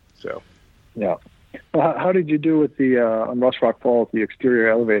see. So, yeah. Well, how did you do with the on Rush Rock Falls the exterior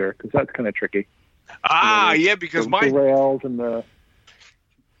elevator? Because that's kind of tricky. Because the rails and the.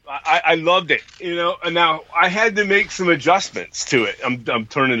 I loved it, and now I had to make some adjustments to it. I'm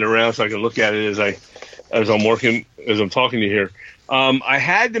turning it around so I can look at it as I'm talking to you here. I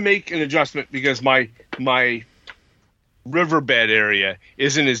had to make an adjustment because my riverbed area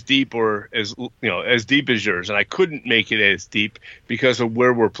isn't as deep or as deep as yours, and I couldn't make it as deep because of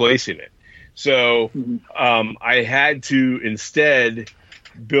where we're placing it. So I had to instead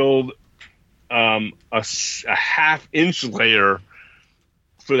build a half-inch layer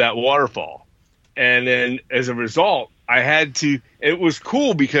for that waterfall, and then as a result, I had to. It was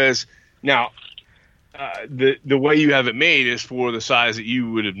cool because now. The way you have it made is for the size that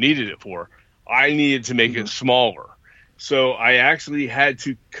you would have needed it for. I needed to make it smaller. So I actually had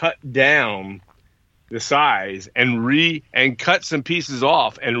to cut down the size and cut some pieces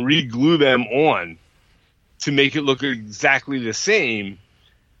off and re-glue them on to make it look exactly the same,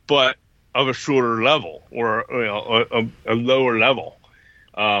 but of a shorter level or a lower level.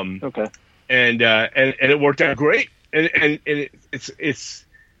 Okay. And it worked out great. And it's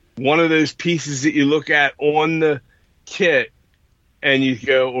one of those pieces that you look at on the kit and you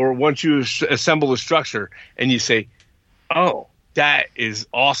go, or once you assemble the structure and you say, "Oh, that is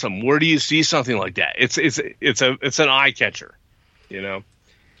awesome. Where do you see something like that?" It's an eye catcher, you know.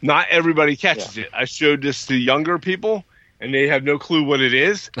 Not everybody catches it. I showed this to younger people, and they have no clue what it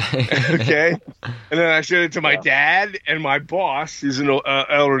is. Okay, and then I showed it to my dad and my boss. He's an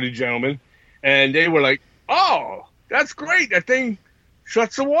elderly gentleman, and they were like, "Oh, that's great. That thing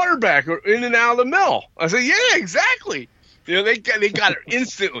shuts the water back or in and out of the mill." I said, "Yeah, exactly." You know, they got it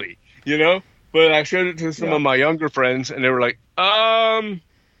instantly. You know, but I showed it to some of my younger friends, and they were like,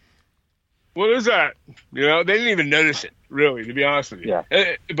 what is that?" You know, they didn't even notice it, really, to be honest with you.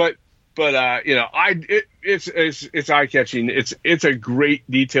 Yeah. But you know, it's eye catching. It's a great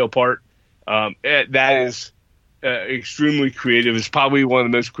detail part. That is extremely creative. It's probably one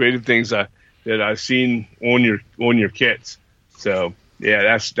of the most creative things that I've seen on your kits. So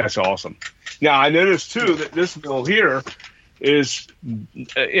yeah, that's awesome. Now I noticed too that this mill here is,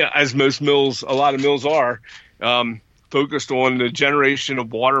 as most mills, a lot of mills are, focused on the generation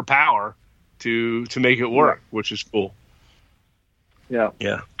of water power to make it work, which is cool. Yeah.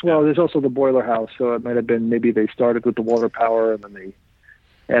 Yeah. Well, there's also the boiler house, so it might have been maybe they started with the water power and then they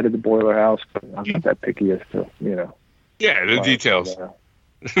added the boiler house, but I'm not that picky as to, you know. Yeah, the details.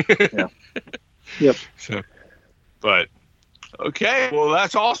 Yeah. Yep. So, but okay, well,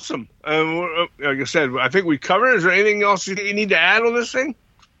 that's awesome. Like I said, I think we covered. Is there anything else you think you need to add on this thing?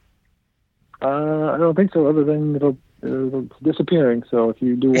 I don't think so, other than it's disappearing. So if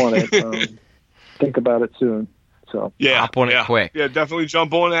you do want it, think about it soon. So hop on it quick. Yeah, definitely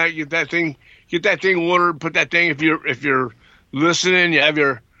jump on that. Get that thing ordered. Put that thing. If you're listening, you have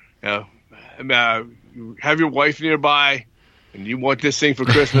your have your wife nearby, and you want this thing for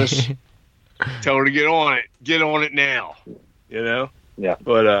Christmas. Tell her to get on it. Get on it now. You know. Yeah.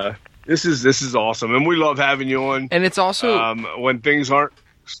 But this is awesome, and we love having you on. And it's also when things aren't.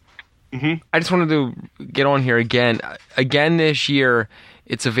 Mm-hmm. I just wanted to get on here again. Again this year,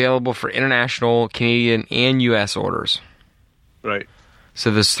 it's available for international, Canadian, and U.S. orders. Right.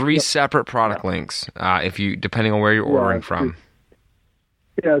 So there's 3 separate product links, depending on where you're ordering from.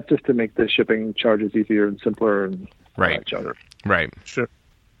 Yeah, it's just to make the shipping charges easier and simpler and each other. Right. Sure.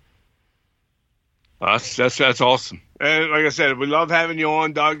 That's awesome. And like I said, we love having you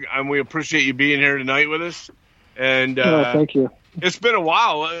on, Doug, and we appreciate you being here tonight with us. And thank you. It's been a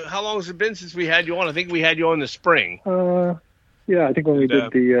while. How long has it been since we had you on? I think we had you on in the spring. Yeah, I think when we did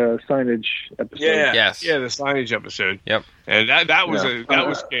the signage episode. Yeah, yes. Yeah, the signage episode. Yep. And that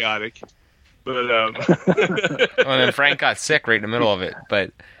was chaotic. But and then Frank got sick right in the middle of it.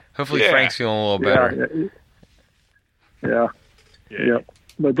 But hopefully Frank's feeling a little better. Yeah.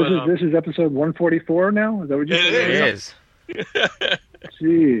 But this is episode 144 now. Is that what you said? It is.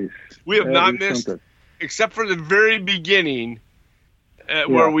 Jeez. We have not missed, except for the very beginning.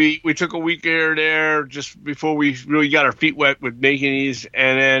 Where we took a week there just before we really got our feet wet with making these,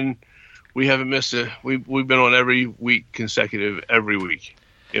 and then we haven't missed it. We've been on every week consecutive, every week.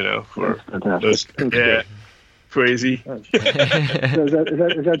 You know, for those, crazy. So is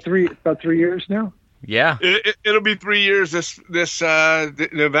that about 3 years now? Yeah, it'll be 3 years this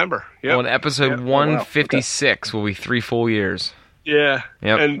November. Yep. On episode 156 will be 3 full years. Yeah,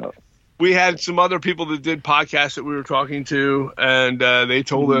 yep. And we had some other people that did podcasts that we were talking to, and they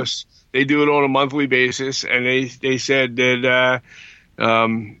told us they do it on a monthly basis, and they said that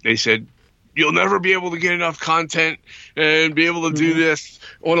you'll never be able to get enough content and be able to do this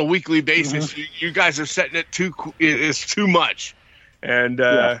on a weekly basis. You guys are setting it it's too much, and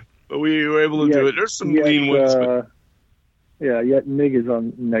but we were able to do it. There's some lean ones. Yet Mig is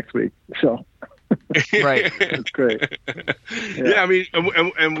on next week, so. Right. That's great. Yeah, I mean,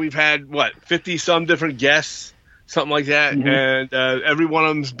 and we've had 50 some different guests, something like that, and every one of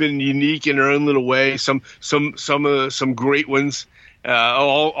them's been unique in their own little way. Some great ones.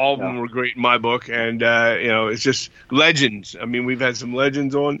 All of them were great in my book, and it's just legends. I mean, we've had some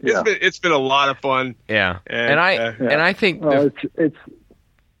legends on. It's been a lot of fun. Yeah, and I think it's.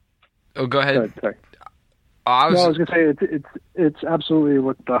 Oh, go ahead. Sorry. I was going to say it's absolutely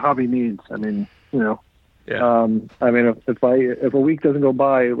what the hobby needs. I mean, Yeah. I mean, if a week doesn't go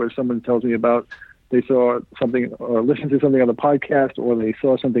by where someone tells me about they saw something or listened to something on the podcast, or they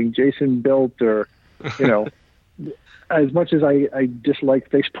saw something Jason built, or as much as I dislike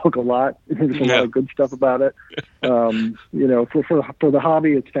Facebook a lot, there's a lot of good stuff about it. For the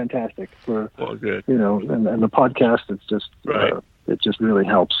hobby, it's fantastic. Good. And the podcast, it's just it just really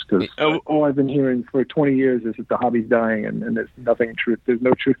helps, because all I've been hearing for 20 years is that the hobby's dying, and there's nothing truth. There's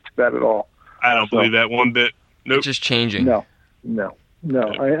no truth to that at all. I don't believe that one bit. Nope. It's just changing. No. No,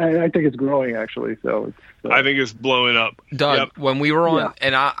 I think it's growing actually. So it's. I think it's blowing up. Doug, Yep. when we were on, Yeah.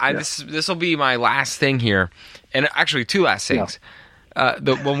 and I this will be my last thing here, and actually 2 last things.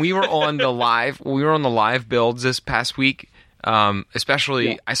 When we were on the live builds this past week,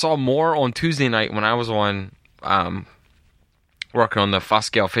 especially I saw more on Tuesday night when I was on working on the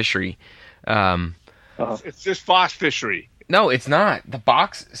Foscale fishery. It's just Foss Fishery. No, it's not. The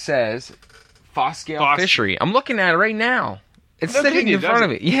box says Foscale fishery. I'm looking at it right now. It's No sitting kidding, in front of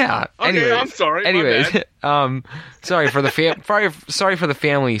me. Yeah. Okay, Anyways, I'm sorry. My Anyways, bad. sorry for the sorry for the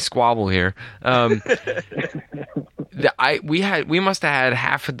family squabble here. We must have had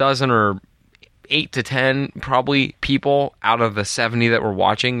half a dozen or 8 to 10 probably people out of the 70 that were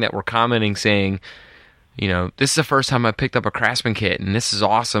watching that were commenting saying, you know, this is the first time I picked up a Craftsman kit and this is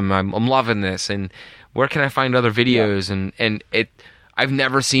awesome. I'm loving this, and where can I find other videos? And I've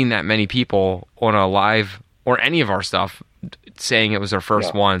never seen that many people on a live or any of our stuff saying it was their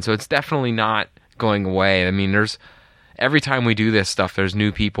first one. So it's definitely not going away. I mean, every time we do this stuff, there's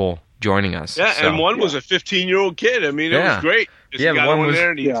new people joining us. Yeah, so. and one was a 15-year-old kid. I mean, it was great. Just Yeah, he got one on was- there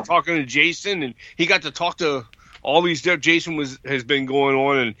and he was talking to Jason, and he got to talk to all these. Jason has been going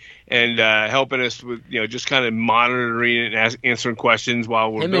on and helping us with, you know, just kind of monitoring and answering questions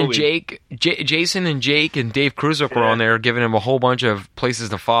while we're Him building. and Jason and Jake and Dave Kruzak were on there giving him a whole bunch of places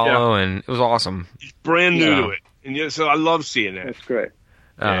to follow, and it was awesome. He's brand new Yeah. to it, and so I love seeing that. That's great.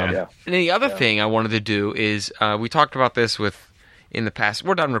 And the other thing I wanted to do is we talked about this in the past.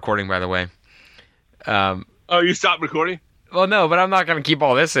 We're done recording, by the way. Oh, you stopped recording? Well, no, but I'm not going to keep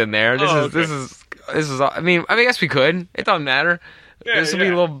all this in there. Okay. This is. I mean, I guess we could. It doesn't matter. Yeah, This will be a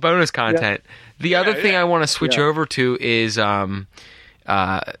little bonus content. The other thing I want to switch over to is not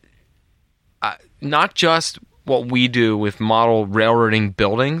just what we do with model railroading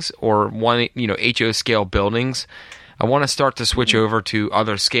buildings or HO scale buildings. I want to start to switch over to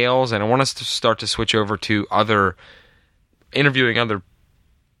other scales, and I want us to start to switch over to interviewing other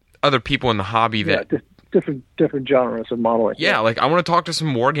people in the hobby that different genres of modeling. Yeah, like I want to talk to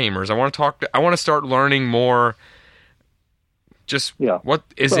some war gamers. I want to start learning more. Just what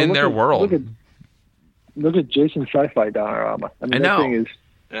is in their world. Look at Jason's sci-fi diorama. I mean, I know. that thing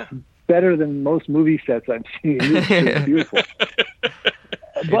is better than most movie sets I've seen. It's beautiful.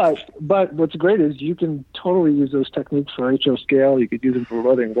 But what's great is you can totally use those techniques for HO scale. You could use them for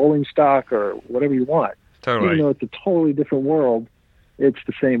weathering rolling stock or whatever you want. Totally. Even though it's a totally different world, it's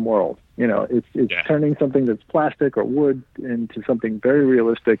the same world. You know, it's turning something that's plastic or wood into something very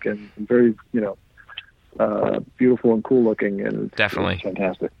realistic and very, beautiful and cool looking, and Definitely. it's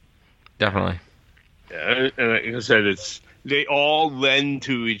fantastic. Definitely. Yeah, and like I said, they all lend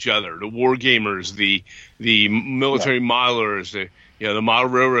to each other. The war gamers, the military modelers, the model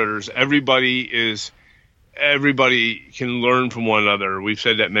railroaders. Everybody can learn from one another. We've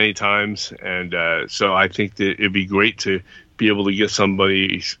said that many times, and so I think that it'd be great to be able to get some of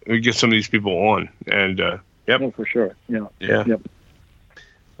these people on. And No, for sure. Yeah. Yep.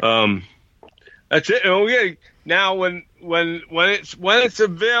 That's it. Okay. Now, when it's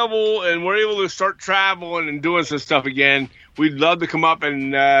available and we're able to start traveling and doing some stuff again, we'd love to come up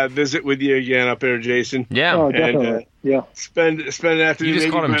and visit with you again up there, Jason. Yeah. Oh, definitely. Spend an afternoon. You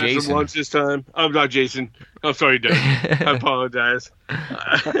just called him maybe grab some Jason. lunch this time. I'm not Jason. I'm sorry, Doug. I apologize.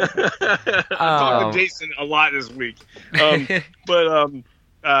 I talked to Jason a lot this week. But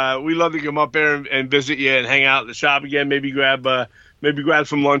we'd love to come up there and visit you and hang out at the shop again. Maybe grab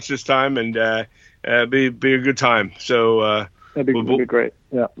some lunch this time and be a good time. So that'd be great.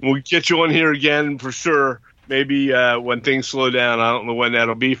 Yeah, we'll get you on here again for sure. Maybe when things slow down. I don't know when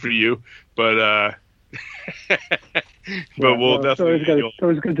that'll be for you, but we'll definitely. It's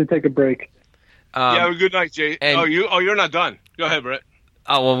always good to take a break. Have a good night, Jay. You're not done. Go ahead, Brett.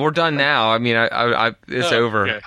 Oh well, we're done now. I mean, it's over. Okay.